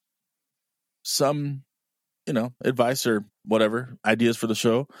some advice or whatever, ideas for the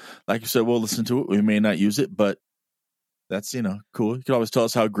show, like you said, we'll listen to it. We may not use it, but that's, cool. You can always tell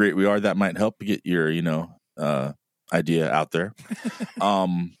us how great we are. That might help get your, idea out there.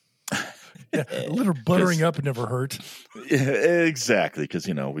 Yeah, a little buttering up never hurt. Yeah, exactly. Because,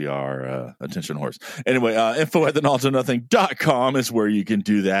 we are attention horse. Anyway, info at theknowledgeofnothing.com is where you can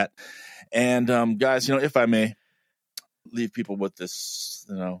do that. And guys, if I may leave people with this,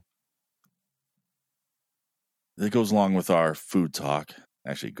 it goes along with our food talk.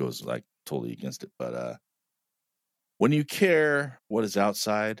 Actually, it goes like totally against it. But when you care what is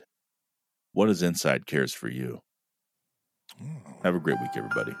outside, what is inside cares for you. Have a great week,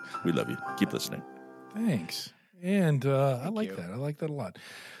 everybody. We love you. Keep listening. Thanks. And I like that. I like that a lot.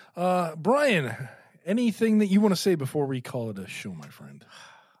 Brian, anything that you want to say before we call it a show, my friend?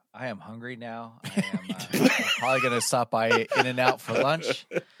 I am hungry now. I am probably going to stop by In-N-Out for lunch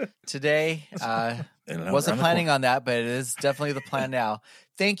today. Wasn't planning on that, but it is definitely the plan now.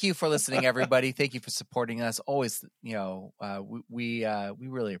 Thank you for listening, everybody. Thank you for supporting us. Always, we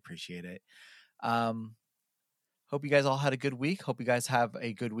really appreciate it. Hope you guys all had a good week. Hope you guys have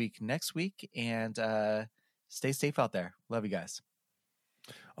a good week next week, and stay safe out there. Love you guys.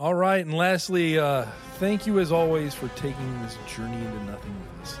 All right. And lastly, thank you as always for taking this journey into nothing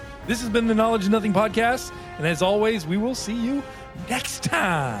with us. This has been the Knowledge of Nothing podcast. And as always, we will see you next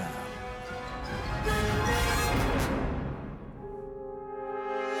time.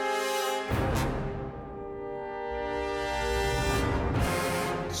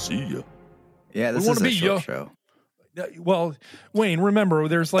 See ya. Yeah, this is a short show. Well, Wayne, remember,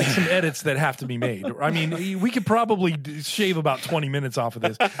 there's like some edits that have to be made. I mean, we could probably shave about 20 minutes off of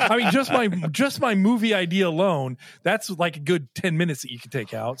this. I mean, just my movie idea alone, that's like a good 10 minutes that you could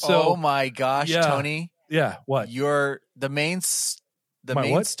take out. So, oh my gosh, yeah, Tony. Yeah, what? You're the main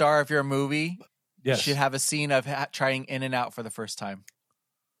star of your movie. Yes. Should have a scene of trying In-N-Out for the first time.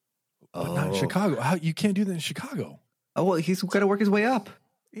 But not in Chicago. How you can't do that in Chicago? Oh, well, he's got to work his way up.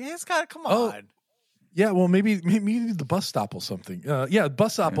 Yeah, he's got to come on. Yeah, well, maybe the bus stop or something.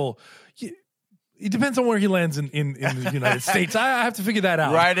 Bus stop will. It depends on where he lands in the United States. I have to figure that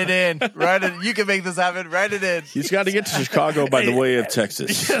out. Write it in. You can make this happen. Write it in. He's got to get to Chicago by the way of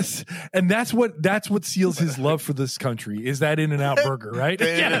Texas. Yes, and that's what seals his love for this country is that In-N-Out burger, right?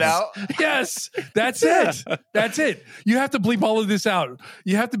 In-N-Out. Yes, that's it. That's it. You have to bleep all of this out.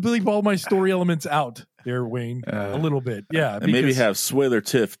 You have to bleep all my story elements out there, Wayne, a little bit. Yeah, and maybe have Swither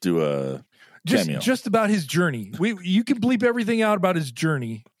Tiff do a cameo. Just about his journey. You can bleep everything out about his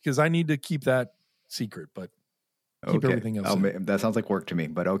journey because I need to keep that secret, but keep everything else. That sounds like work to me,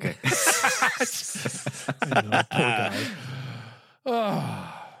 but okay. I know, poor guy.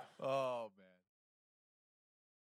 Oh.